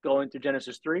 going through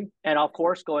Genesis 3, and of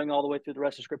course, going all the way through the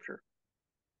rest of Scripture,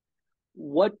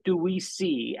 what do we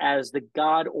see as the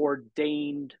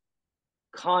God-ordained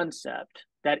concept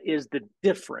that is the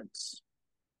difference?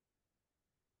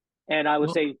 And I would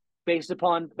say, based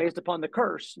upon the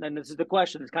curse, and this is the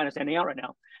question that's kind of standing out right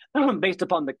now, based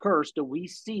upon the curse, do we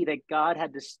see that God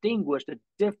had distinguished a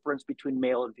difference between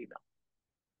male and female?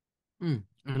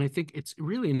 And I think it's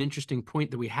really an interesting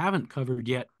point that we haven't covered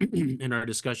yet in our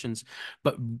discussions,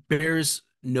 but bears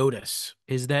notice,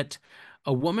 is that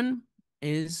a woman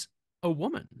is a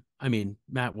woman. I mean,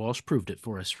 Matt Walsh proved it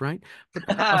for us, right?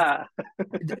 But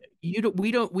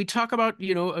we talk about,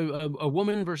 a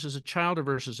woman versus a child, or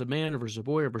versus a man, or versus a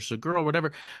boy, or versus a girl,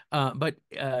 whatever.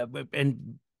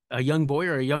 And a young boy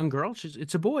or a young girl,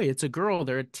 it's a boy, it's a girl,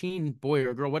 they're a teen boy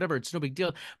or girl, whatever, it's no big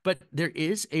deal. But there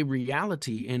is a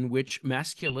reality in which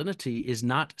masculinity is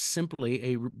not simply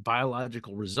a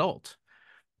biological result.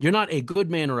 You're not a good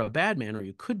man or a bad man, or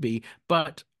you could be,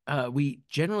 but we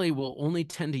generally will only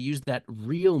tend to use that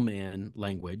real man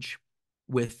language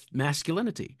with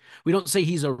masculinity. We don't say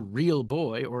he's a real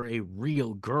boy or a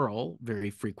real girl very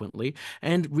frequently.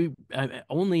 And we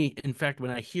only, in fact,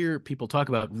 when I hear people talk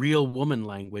about real woman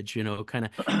language, kind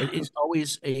of, it's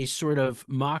always a sort of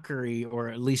mockery, or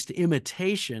at least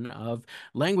imitation of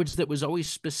language that was always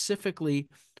specifically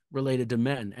related to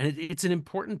men. And it's an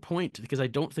important point, because I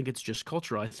don't think it's just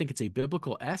cultural. I think it's a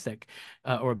biblical ethic,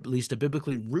 or at least a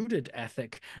biblically rooted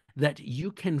ethic, that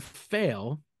you can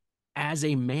fail as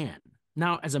a man.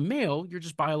 Now, as a male, you're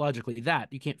just biologically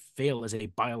that. You can't fail as a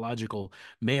biological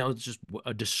male. It's just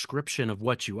a description of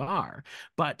what you are.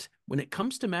 But when it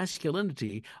comes to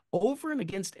masculinity, over and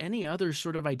against any other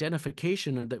sort of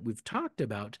identification that we've talked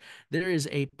about, there is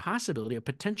a possibility, a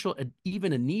potential,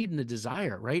 even a need and a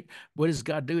desire, right? What does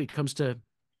God do? He comes to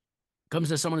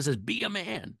someone and says, be a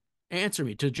man. Answer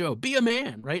me, to Job, be a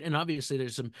man, right? And obviously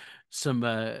there's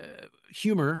some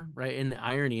humor, right, and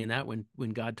irony in that when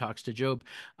God talks to Job.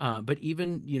 But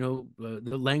even,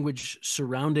 the language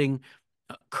surrounding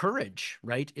courage,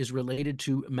 right, is related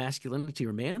to masculinity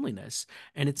or manliness.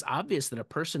 And it's obvious that a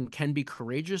person can be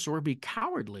courageous or be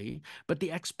cowardly, but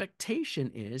the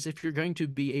expectation is, if you're going to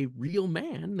be a real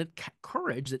man, that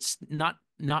courage, that's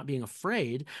not being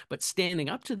afraid, but standing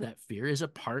up to that fear, is a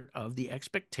part of the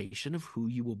expectation of who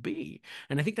you will be.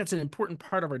 And I think that's an important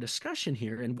part of our discussion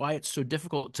here, and why it's so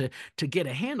difficult to get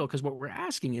a handle, because what we're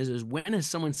asking is when has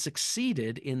someone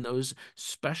succeeded in those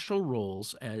special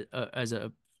roles as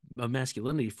a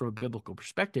masculinity from a biblical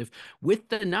perspective, with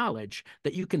the knowledge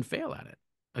that you can fail at it.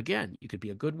 Again, you could be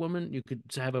a good woman, you could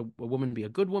have a woman be a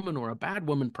good woman or a bad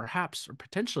woman, perhaps, or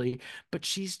potentially, but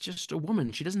she's just a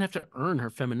woman. She doesn't have to earn her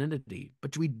femininity,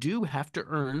 but we do have to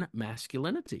earn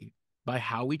masculinity by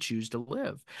how we choose to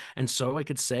live. And so I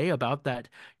could say about that,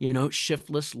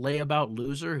 shiftless layabout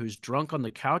loser who's drunk on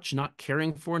the couch, not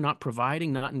caring for, not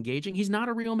providing, not engaging, he's not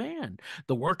a real man.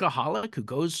 The workaholic who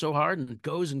goes so hard and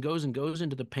goes and goes and goes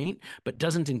into the paint, but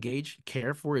doesn't engage,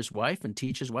 care for his wife and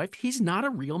teach his wife, he's not a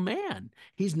real man.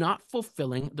 He's not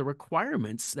fulfilling the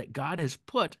requirements that God has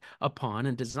put upon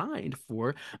and designed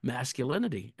for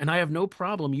masculinity. And I have no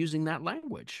problem using that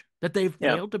language, that they've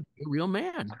failed to be a real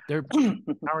man. Their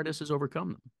cowardice has overcome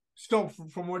them. So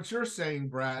from what you're saying,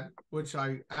 Brad, which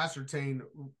I ascertain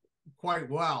quite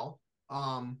well,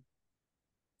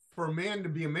 for a man to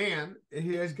be a man,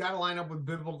 he has got to line up with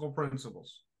biblical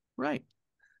principles. Right.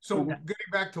 So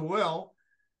getting back to Will,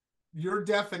 your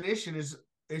definition is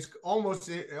almost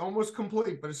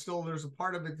complete, but it's still, there's a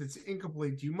part of it that's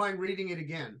incomplete. Do you mind reading it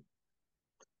again?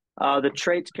 The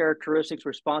traits, characteristics,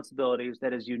 responsibilities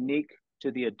that is unique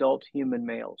to the adult human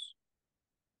males.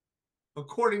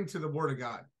 According to the Word of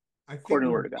God. According to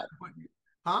the Word of God.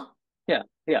 Huh? Yeah.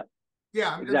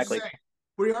 Yeah, I'm exactly. just saying,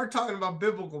 we are talking about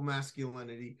biblical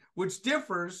masculinity, which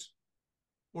differs,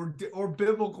 or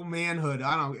biblical manhood.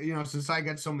 I don't, since I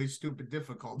got so many stupid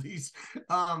difficulties,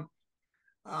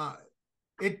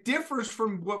 it differs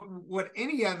from what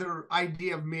any other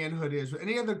idea of manhood is,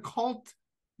 any other cult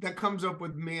that comes up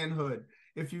with manhood.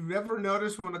 If you've ever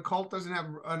noticed, when a cult doesn't have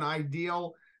an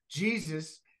ideal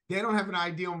Jesus, they don't have an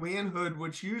ideal manhood,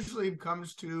 which usually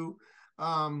comes to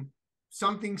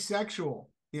something sexual.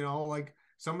 You know, like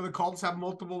some of the cults have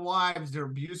multiple wives. They're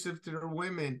abusive to their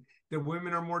women. Their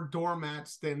women are more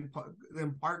doormats than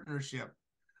partnership.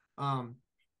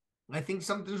 I think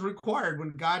something's required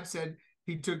when God said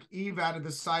he took Eve out of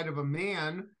the side of a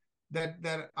man,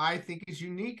 that I think is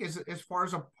unique as far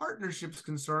as a partnership's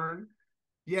concerned.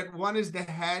 Yet one is the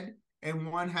head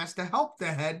and one has to help the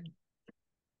head.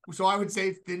 So I would say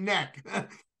it's the neck.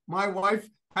 My wife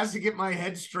has to get my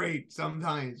head straight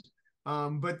sometimes.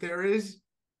 But there is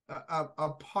a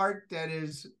part that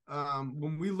is,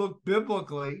 when we look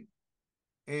biblically,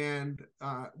 and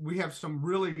we have some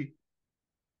really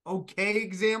okay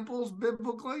examples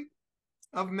biblically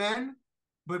of men,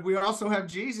 but we also have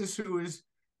Jesus, who is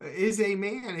a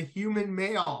man, a human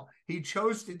male. He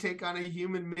chose to take on a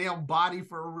human male body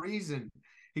for a reason.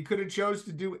 He could have chose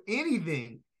to do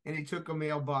anything, and he took a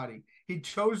male body. He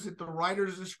chose that the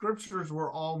writers of scriptures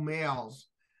were all males.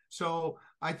 So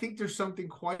I think there's something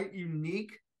quite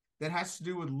unique that has to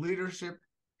do with leadership,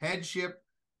 headship,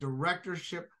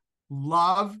 directorship,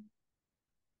 love.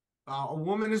 A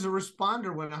woman is a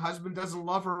responder. When a husband doesn't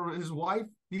love his wife,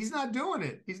 he's not doing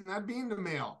it. He's not being the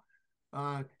male.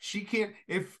 She can't,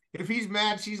 if he's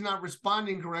mad, she's not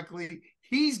responding correctly,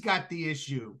 he's got the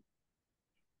issue.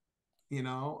 You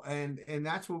know, and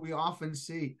that's what we often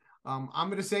see. I'm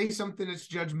going to say something that's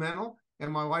judgmental,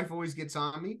 and my wife always gets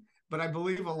on me, but I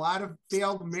believe a lot of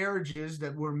failed marriages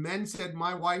that where men said,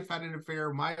 my wife had an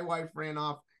affair, my wife ran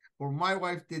off, or my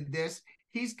wife did this,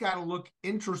 he's got to look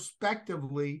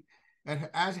introspectively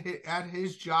at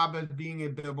his job as being a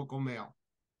biblical male.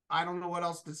 I don't know what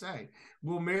else to say.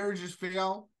 Will marriages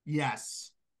fail?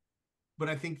 Yes. But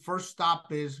I think first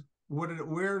stop is, where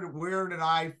did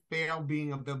I fail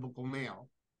being a biblical male?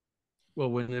 Well,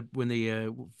 when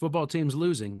the football team's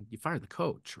losing, you fire the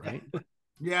coach, right?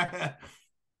 Yeah.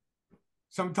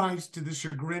 Sometimes to the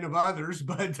chagrin of others,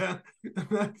 but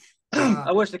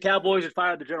I wish the Cowboys had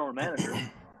fired the general manager.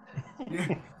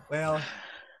 Yeah, well,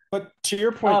 but to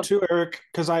your point too, Eric,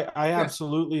 because I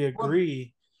absolutely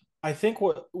agree. I think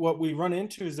what we run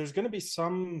into is there's going to be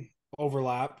some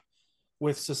overlap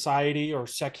with society, or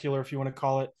secular, if you want to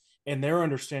call it, and their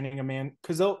understanding of man,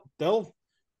 because they'll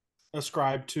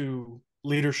ascribe to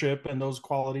leadership and those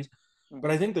qualities.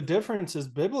 But I think the difference is,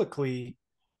 biblically,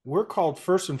 we're called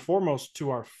first and foremost to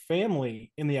our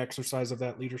family in the exercise of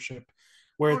that leadership,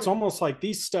 where it's almost like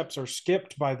these steps are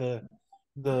skipped by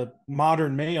the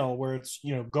modern male, where it's,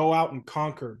 you know, go out and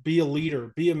conquer, be a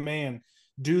leader, be a man,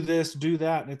 do this, do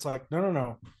that. And it's like,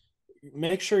 no.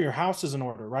 Make sure your house is in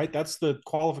order, right? That's the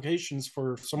qualifications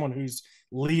for someone who's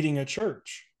leading a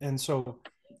church. And so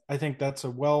I think that's a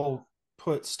well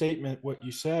put statement, what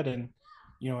you said. And,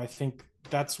 you know, I think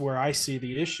that's where I see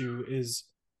the issue is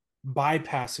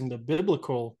bypassing the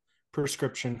biblical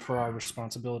prescription for our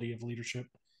responsibility of leadership,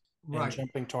 right, and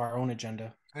jumping to our own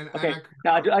agenda. Okay.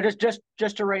 Now I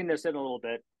just to rein this in a little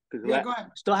bit, because go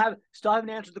ahead. Still haven't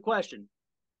answered the question.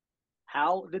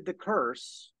 How did the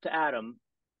curse to Adam,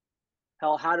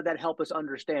 how did that help us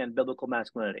understand biblical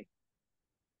masculinity?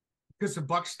 Because the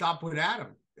buck stopped with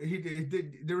Adam.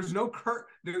 There was no curse.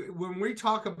 When we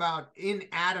talk about in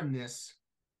Adamness,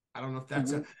 I don't know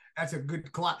if that's a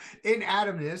good class. In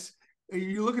Adamness,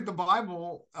 you look at the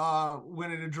Bible,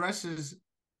 when it addresses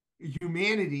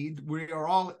humanity, we are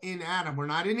all in Adam. We're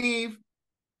not in Eve.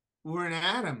 We're in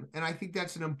Adam. And I think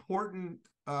that's an important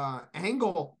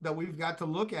angle that we've got to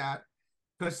look at,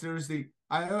 because there's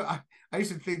I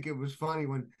used to think it was funny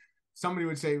when somebody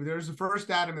would say there's the first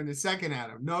Adam and the second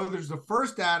Adam. No, there's the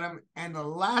first Adam and the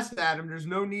last Adam. There's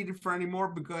no need for any more,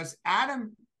 because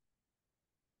Adam,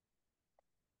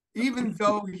 even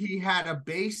though he had a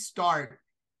base start,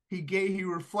 he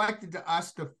reflected to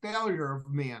us the failure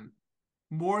of man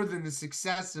more than the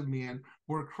success of man,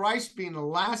 where Christ, being the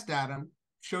last Adam,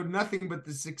 showed nothing but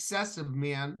the success of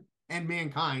man and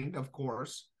mankind, of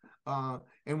course,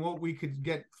 and what we could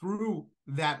get through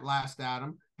that last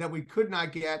Adam that we could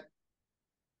not get,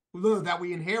 that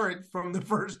we inherit from the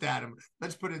first Adam.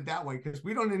 Let's put it that way, because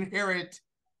we don't inherit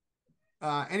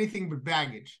anything but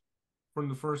baggage from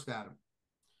the first Adam.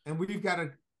 And we've got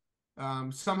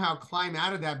to somehow climb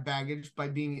out of that baggage by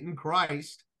being in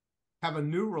Christ, have a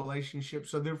new relationship,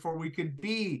 so therefore we could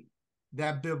be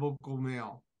that biblical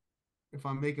male, if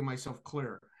I'm making myself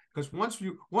clear. Because once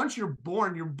you're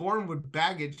born with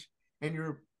baggage, and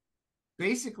you're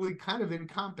basically kind of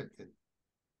incompetent,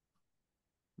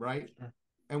 right?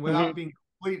 And without being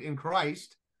complete in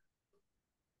Christ,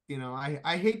 you know,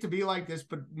 I hate to be like this,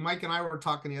 but Mike and I were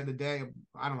talking the other day,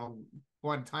 I don't know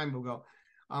what time ago.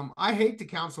 I hate to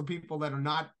counsel people that are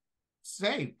not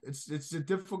safe. It's a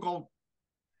difficult.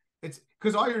 It's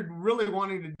because all you're really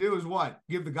wanting to do is what?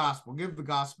 Give the gospel,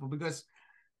 because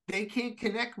they can't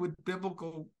connect with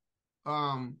biblical.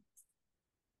 Uh,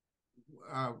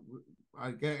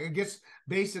 I guess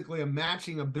basically a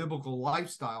matching a biblical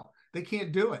lifestyle. They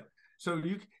can't do it. So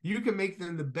you can make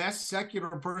them the best secular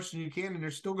person you can, and they're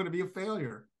still going to be a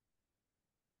failure.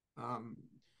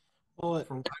 Well,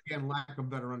 for again, lack of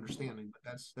better understanding, but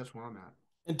that's where I'm at.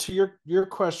 and to your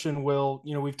question, Will,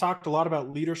 we've talked a lot about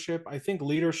leadership. I think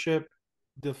leadership,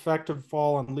 the effective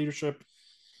fall on leadership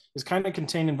is kind of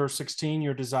contained in verse 16,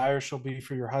 your desire shall be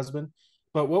for your husband.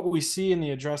 But what we see in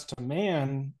the address to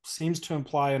man seems to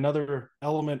imply another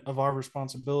element of our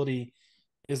responsibility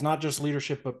is not just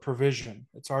leadership, but provision.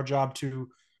 It's our job to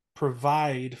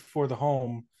provide for the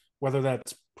home, whether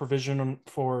that's provision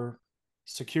for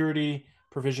security,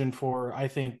 provision for, I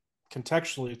think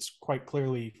contextually, it's quite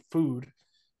clearly food,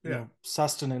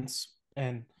 sustenance.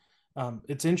 And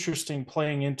it's interesting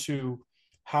playing into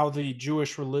how the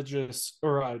Jewish religious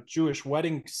or Jewish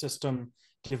wedding system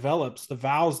develops, the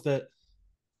vows that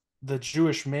the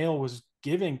Jewish male was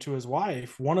giving to his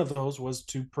wife. One of those was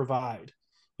to provide,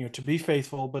 to be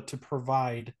faithful, but to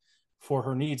provide for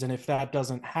her needs. And if that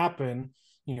doesn't happen,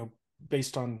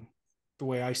 based on the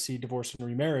way I see divorce and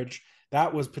remarriage,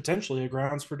 that was potentially a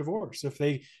grounds for divorce. If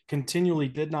they continually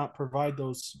did not provide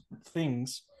those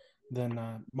things, then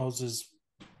Moses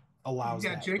allows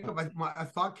that. Jacob, a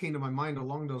thought came to my mind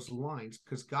along those lines,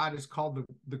 because God is called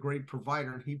the great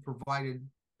provider, and he provided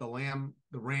the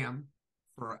ram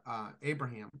for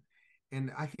Abraham.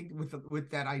 And I think with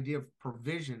that idea of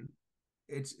provision,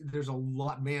 there's a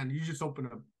lot, man, you just open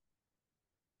up,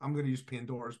 I'm going to use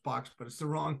Pandora's box, but it's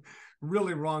the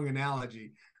really wrong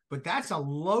analogy. But that's an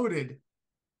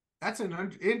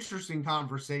interesting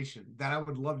conversation that I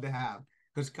would love to have,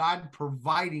 because God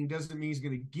providing doesn't mean he's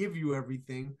going to give you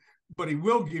everything, but he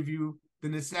will give you the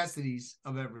necessities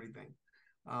of everything.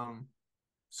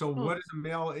 So what is a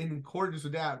male, in accordance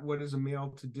with that, what is a male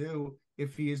to do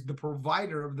if he is the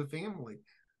provider of the family?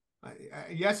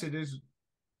 Yes, it is,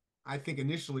 I think,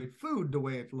 initially food, the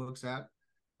way it looks at,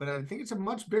 but I think it's a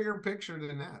much bigger picture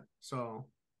than that. So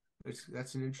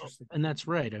that's an interesting. And that's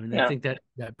right. I mean, I think that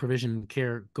provision and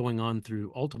care going on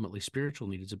through ultimately spiritual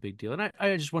need is a big deal. And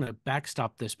I just want to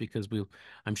backstop this, because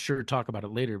I'm sure talk about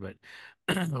it later, but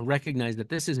recognize that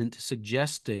this isn't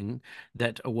suggesting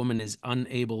that a woman is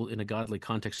unable in a godly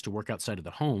context to work outside of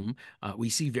the home. We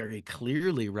see very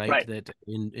clearly, right. that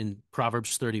in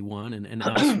Proverbs 31 and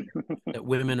elsewhere, that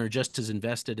women are just as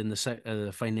invested in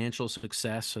the financial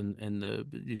success and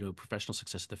the professional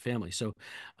success of the family. So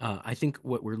I think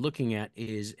what we're looking at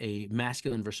is a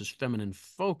masculine versus feminine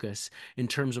focus in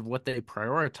terms of what they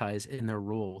prioritize in their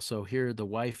role. So here the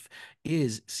wife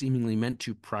is seemingly meant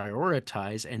to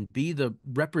prioritize and be the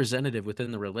representative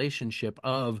within the relationship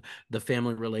of the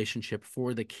family relationship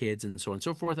for the kids and so on and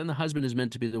so forth. And the husband is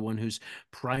meant to be the one whose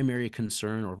primary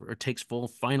concern or takes full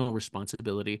final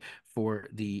responsibility for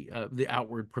the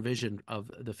outward provision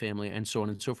of the family and so on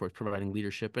and so forth, providing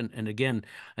leadership. And again,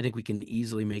 I think we can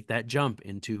easily make that jump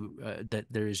into that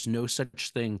there is no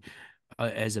such thing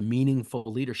as a meaningful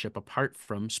leadership apart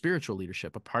from spiritual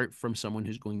leadership, apart from someone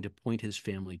who's going to point his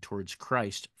family towards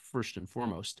Christ first and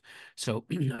foremost. So,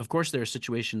 of course, there are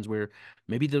situations where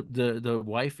maybe the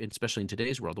wife, especially in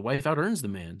today's world, the wife out earns the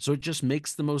man. So it just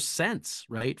makes the most sense,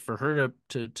 right, for her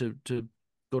to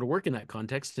go to work in that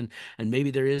context, and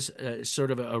maybe there is sort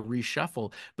of a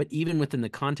reshuffle. But even within the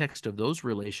context of those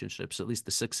relationships, at least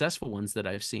the successful ones that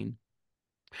I've seen,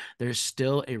 there's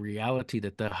still a reality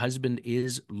that the husband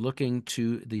is looking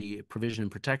to the provision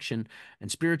and protection and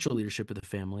spiritual leadership of the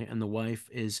family, and the wife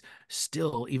is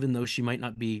still, even though she might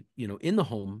not be, in the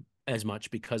home as much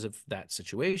because of that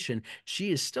situation,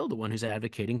 she is still the one who's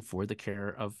advocating for the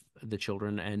care of the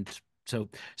children. And so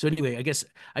anyway, I guess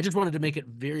I just wanted to make it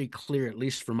very clear, at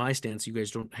least from my stance. You guys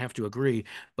don't have to agree,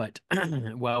 but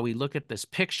while we look at this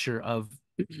picture of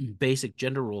basic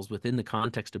gender roles within the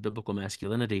context of biblical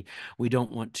masculinity, we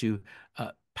don't want to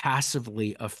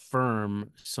passively affirm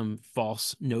some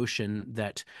false notion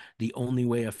that the only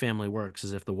way a family works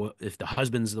is if the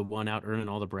husband's the one out earning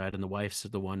all the bread and the wife's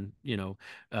the one,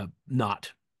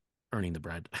 not earning the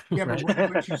bread. Yeah, right?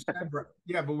 but what you said,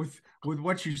 but with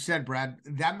what you said, Brad,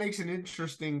 that makes an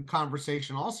interesting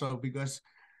conversation also, because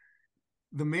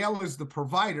the male is the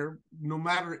provider, no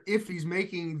matter if he's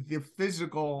making the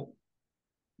physical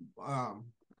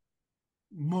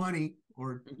money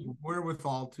or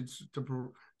wherewithal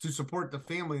to support the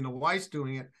family, and the wife's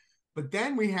doing it. But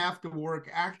then we have to work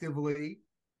actively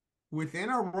within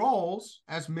our roles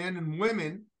as men and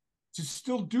women to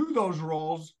still do those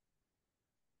roles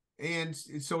And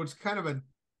so it's kind of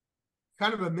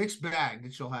a mixed bag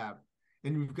that you'll have.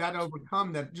 And you've got to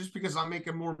overcome that. Just because I'm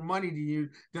making more money to you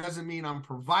doesn't mean I'm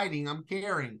providing, I'm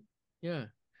caring. Yeah.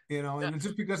 And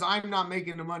just because I'm not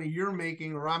making the money you're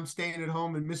making, or I'm staying at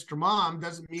home and Mr. Mom,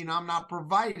 doesn't mean I'm not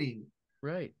providing.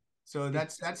 Right. So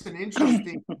that's an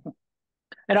interesting.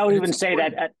 And I would even say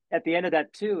that at the end of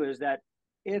that too is that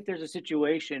if there's a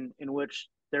situation in which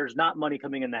there's not money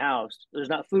coming in the house, there's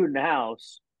not food in the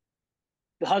house,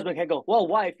 the husband can't go, well,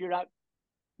 wife, you're not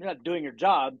doing your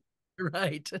job.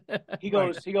 Right. He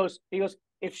goes,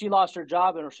 if she lost her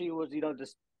job and or she was,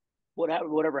 just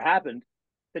whatever happened,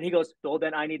 then he goes, well,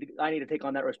 then I need to take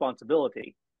on that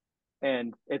responsibility.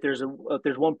 And if there's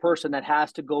one person that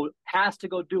has to go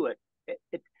do it,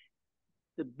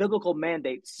 the biblical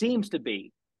mandate seems to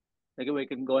be, like, we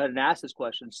can go ahead and ask this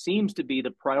question, seems to be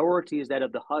the priority is that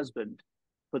of the husband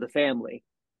for the family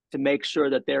to make sure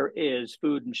that there is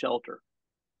food and shelter.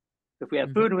 If we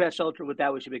have food and we have shelter, with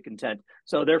that we should be content.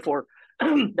 So therefore,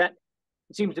 that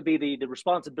seems to be the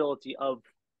responsibility of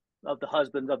the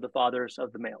husbands, of the fathers,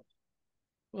 of the males.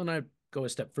 Well, and I go a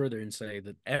step further and say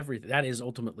that that is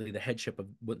ultimately the headship of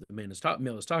what the male is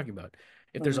talking about.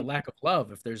 If there's a lack of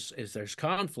love, if there's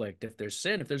conflict, if there's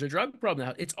sin, if there's a drug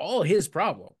problem, it's all his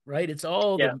problem, right? It's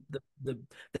all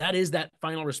that is that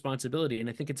final responsibility. And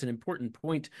I think it's an important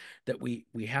point that we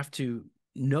have to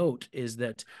note is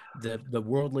that the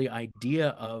worldly idea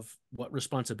of what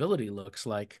responsibility looks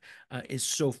like is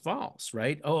so false,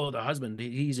 right? Oh, the husband,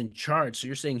 he's in charge, so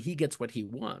you're saying he gets what he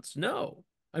wants. No.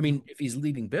 I mean, if he's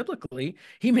leading biblically,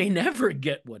 he may never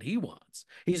get what he wants.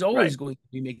 He's always going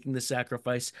to be making the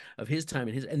sacrifice of his time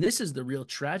and this is the real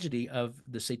tragedy of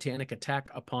the satanic attack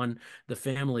upon the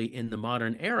family in the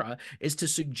modern era, is to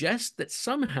suggest that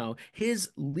somehow his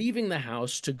leaving the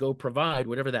house to go provide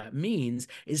whatever that means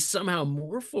is somehow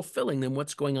more fulfilling than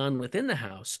what's going on within the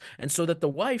house. And so that the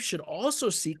wife should also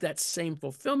seek that same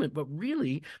fulfillment. But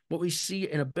really, what we see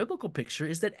in a biblical picture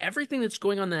is that everything that's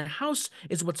going on in the house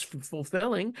is what's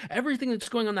fulfilling. Everything that's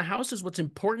going on in the house is what's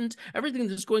important. Everything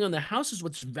that's going on in the house is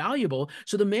what's valuable.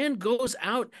 So the man goes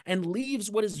out and leaves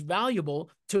what is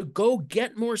valuable to go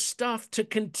get more stuff to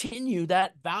continue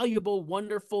that valuable,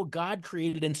 wonderful,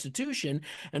 God-created institution.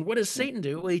 And what does Satan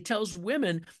do? Well, he tells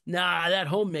women, nah, that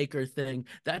homemaker thing,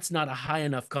 that's not a high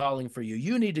enough calling for you.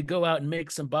 You need to go out and make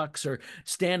some bucks or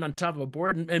stand on top of a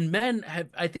board. And men have,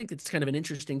 I think it's kind of an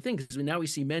interesting thing because now we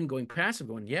see men going passive,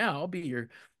 going, yeah, I'll be your,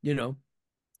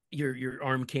 your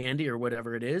arm candy or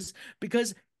whatever it is,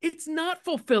 because it's not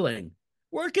fulfilling.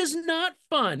 Work is not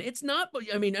fun. It's not,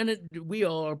 I mean, and we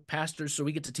all are pastors, so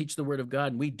we get to teach the word of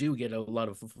God, and we do get a lot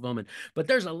of fulfillment. But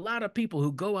there's a lot of people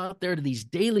who go out there to these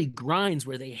daily grinds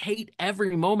where they hate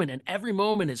every moment, and every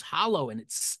moment is hollow, and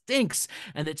it stinks,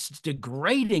 and it's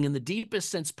degrading in the deepest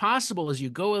sense possible as you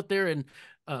go out there and,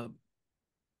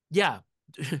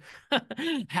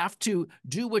 have to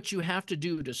do what you have to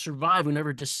do to survive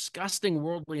whatever disgusting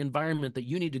worldly environment that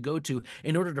you need to go to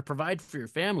in order to provide for your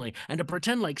family, and to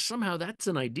pretend like somehow that's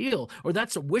an ideal or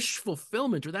that's a wish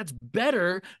fulfillment or that's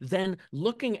better than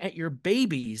looking at your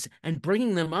babies and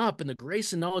bringing them up in the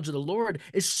grace and knowledge of the Lord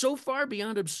is so far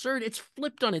beyond absurd. It's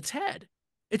flipped on its head.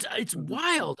 It's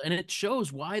wild, and it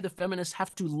shows why the feminists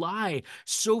have to lie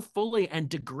so fully and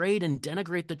degrade and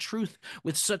denigrate the truth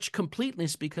with such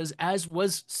completeness, because as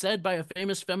was said by a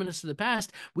famous feminist of the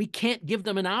past, we can't give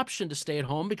them an option to stay at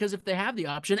home, because if they have the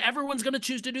option, everyone's going to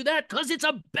choose to do that because it's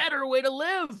a better way to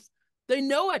live. They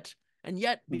know it. And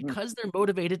yet, because they're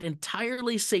motivated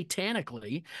entirely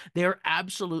satanically, they're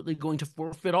absolutely going to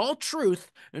forfeit all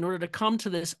truth in order to come to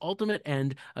this ultimate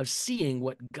end of seeing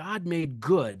what God made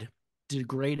good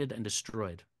degraded and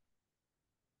destroyed.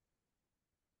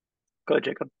 Go ahead,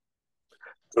 Jacob.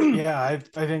 Yeah, I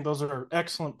think those are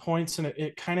excellent points, and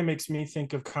it kind of makes me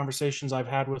think of conversations I've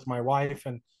had with my wife,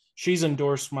 and she's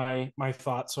endorsed my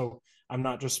thoughts, so I'm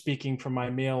not just speaking from my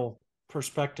male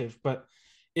perspective, but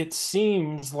it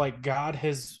seems like God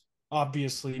has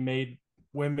obviously made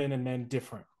women and men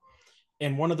different.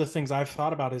 And one of the things I've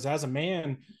thought about is, as a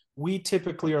man, we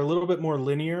typically are a little bit more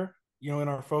linear, in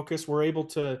our focus. We're able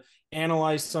to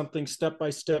analyze something step by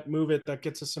step, move it, that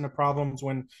gets us into problems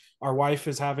when our wife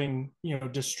is having,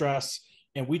 distress,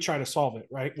 and we try to solve it,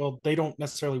 right? Well, they don't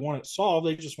necessarily want it solved,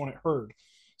 they just want it heard.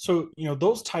 So,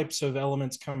 those types of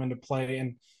elements come into play.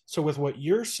 And so with what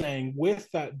you're saying, with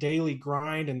that daily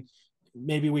grind, and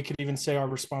maybe we could even say our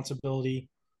responsibility,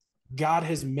 God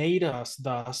has made us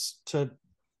thus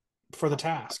for the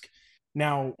task.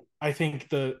 Now, I think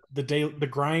the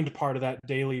grind part of that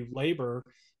daily labor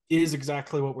is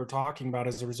exactly what we're talking about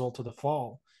as a result of the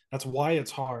fall. That's why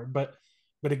it's hard. But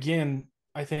again,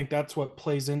 I think that's what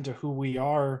plays into who we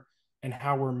are and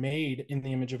how we're made in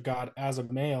the image of God as a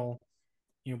male.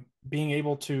 Being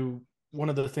able to, one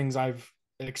of the things I've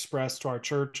expressed to our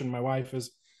church and my wife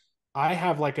is I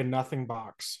have like a nothing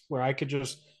box where I could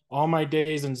just, all my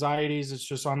days, anxieties, it's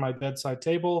just on my bedside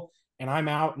table and I'm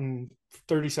out in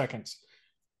 30 seconds.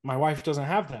 My wife doesn't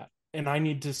have that. And I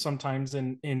need to sometimes,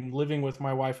 in living with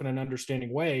my wife in an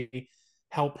understanding way,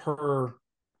 help her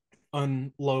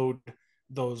unload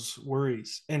those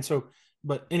worries. And so,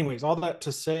 but anyways, all that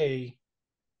to say,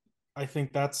 I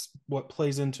think that's what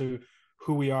plays into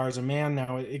who we are as a man.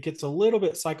 Now it gets a little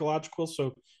bit psychological,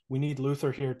 so we need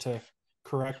Luther here to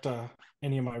correct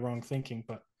any of my wrong thinking.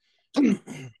 But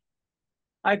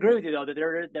I agree with you, though, that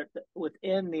they're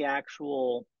within the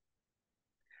actual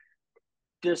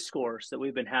discourse that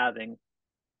we've been having,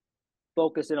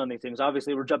 focus in on these things.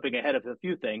 Obviously, we're jumping ahead of a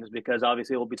few things because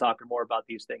obviously we'll be talking more about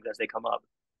these things as they come up.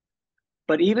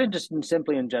 But even just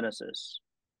simply in Genesis,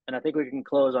 and I think we can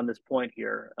close on this point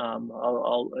here.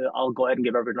 I'll go ahead and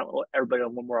give everybody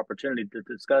one more opportunity to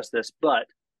discuss this. But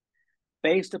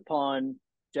based upon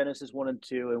Genesis 1 and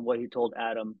 2 and what he told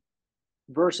Adam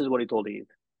versus what he told Eve,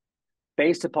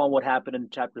 based upon what happened in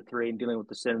chapter 3 and dealing with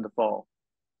the sin and the fall,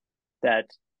 that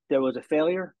there was a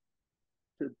failure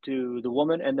to the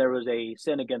woman and there was a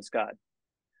sin against God.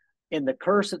 In the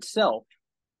curse itself,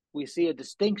 we see a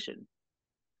distinction,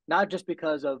 not just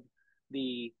because of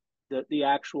the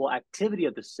actual activity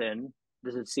of the sin,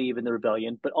 the deceive and the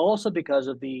rebellion, but also because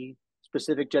of the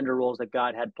specific gender roles that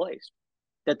God had placed.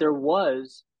 That there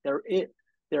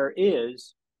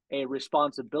is a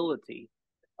responsibility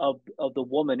of the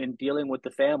woman in dealing with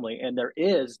the family, and there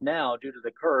is now, due to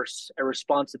the curse, a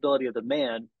responsibility of the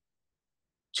man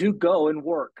to go and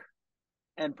work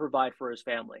and provide for his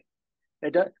family.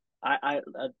 It does, like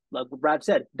Brad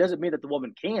said, it doesn't mean that the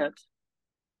woman can't,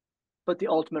 but the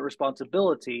ultimate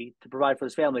responsibility to provide for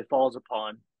his family falls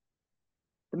upon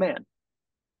the man.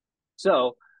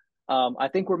 So I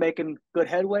think we're making good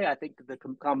headway. I think the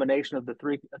combination of the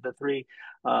three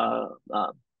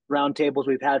round tables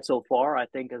we've had so far, I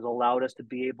think, has allowed us to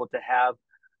be able to have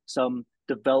some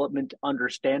development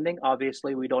understanding.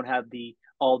 Obviously, we don't have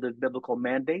all the biblical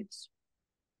mandates,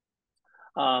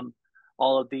 all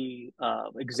of the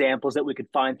examples that we could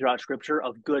find throughout Scripture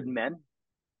of good men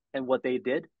and what they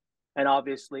did. And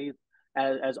obviously,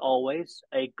 as always,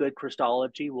 a good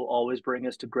Christology will always bring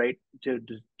us to good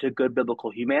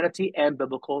biblical humanity and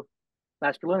biblical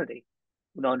masculinity,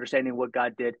 understanding what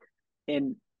God did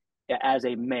as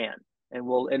a man.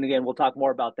 And again, we'll talk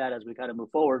more about that as we kind of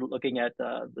move forward, looking at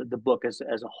the book as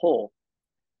a whole.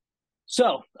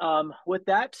 So, with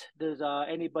that, does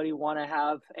anybody want to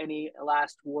have any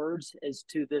last words as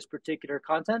to this particular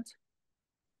content?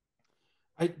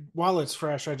 While it's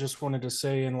fresh, I just wanted to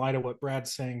say, in light of what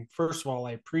Brad's saying, first of all,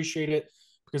 I appreciate it,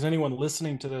 because anyone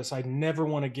listening to this, I never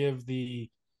want to give the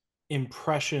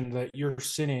impression that you're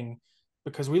sinning,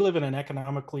 because we live in an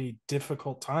economically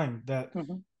difficult time that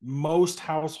most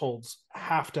households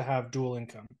have to have dual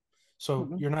income. So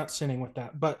you're not sinning with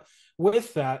that. But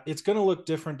with that, it's going to look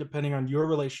different depending on your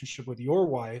relationship with your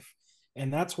wife.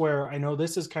 And that's where I know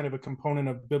this is kind of a component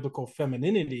of biblical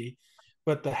femininity,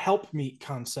 but the helpmeet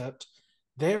concept,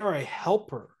 they are a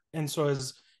helper. And so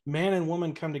as man and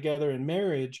woman come together in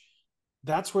marriage,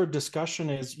 that's where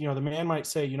discussion is. The man might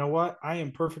say, you know what, I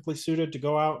am perfectly suited to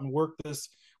go out and work this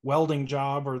welding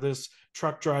job or this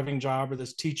truck driving job or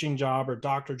this teaching job or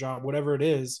doctor job, whatever it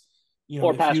is.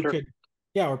 Or if pastor. you could,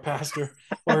 or pastor,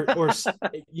 or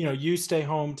you stay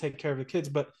home, take care of the kids.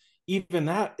 But even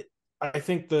that, I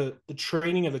think the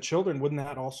training of the children, wouldn't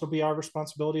that also be our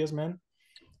responsibility as men?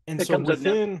 And it so comes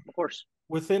within, of course,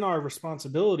 within our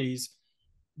responsibilities,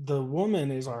 the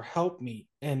woman is our helpmeet,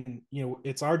 and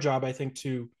it's our job, I think,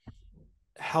 to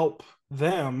help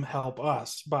them help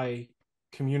us by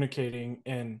communicating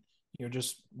and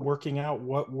just working out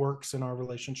what works in our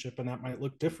relationship, and that might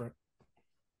look different.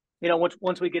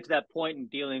 Once we get to that point in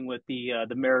dealing with the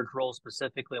marriage role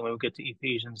specifically, when we get to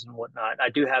Ephesians and whatnot, I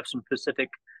do have some specific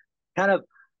kind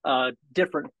of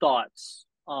different thoughts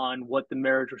on what the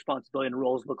marriage responsibility and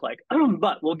roles look like.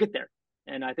 But we'll get there.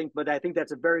 And I think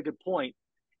that's a very good point,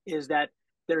 is that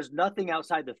there's nothing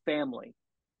outside the family.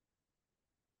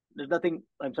 There's nothing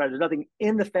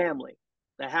in the family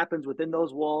that happens within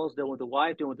those walls, dealing with the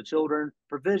wife, dealing with the children,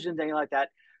 provisions, anything like that,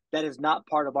 that is not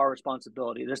part of our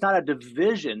responsibility. There's not a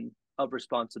division of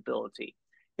responsibility.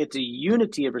 It's a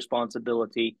unity of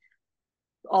responsibility,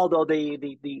 although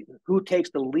the who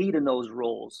takes the lead in those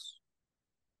roles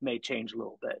may change a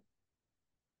little bit.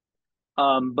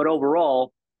 But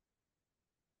overall,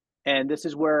 and this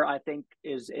is where I think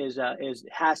is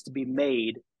has to be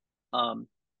made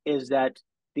is that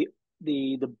the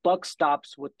the buck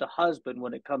stops with the husband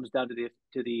when it comes down to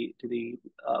the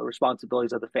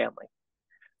responsibilities of the family.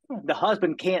 The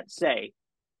husband can't say,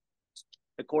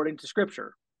 according to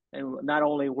Scripture, and not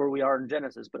only where we are in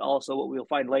Genesis, but also what we'll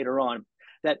find later on,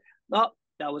 that oh,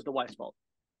 that was the wife's fault.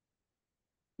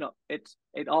 No,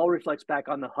 it all reflects back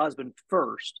on the husband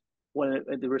first, when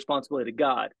the responsibility to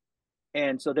God,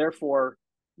 and so therefore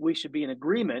we should be in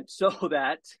agreement, so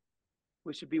that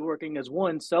we should be working as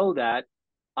one, so that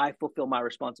I fulfill my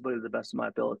responsibility to the best of my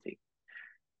ability.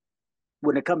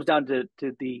 When it comes down to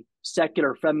the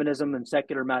secular feminism and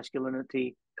secular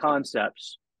masculinity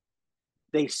concepts,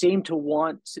 they seem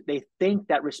to they think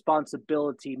that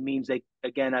responsibility means they,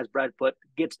 again, as Brad put,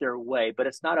 gets their way, but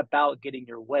it's not about getting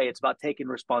your way. It's about taking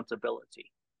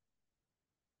responsibility.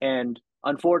 And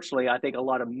unfortunately, I think a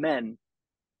lot of men,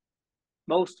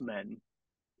 most men,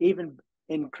 even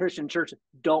in Christian church,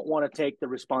 don't want to take the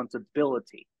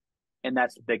responsibility. And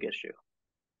that's the big issue.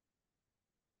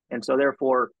 And so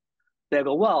therefore they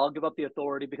go, well, I'll give up the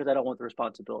authority because I don't want the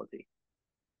responsibility.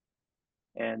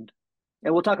 And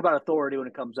we'll talk about authority when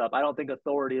it comes up. I don't think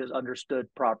authority is understood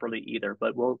properly either,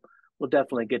 but we'll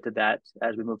definitely get to that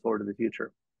as we move forward to the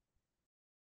future.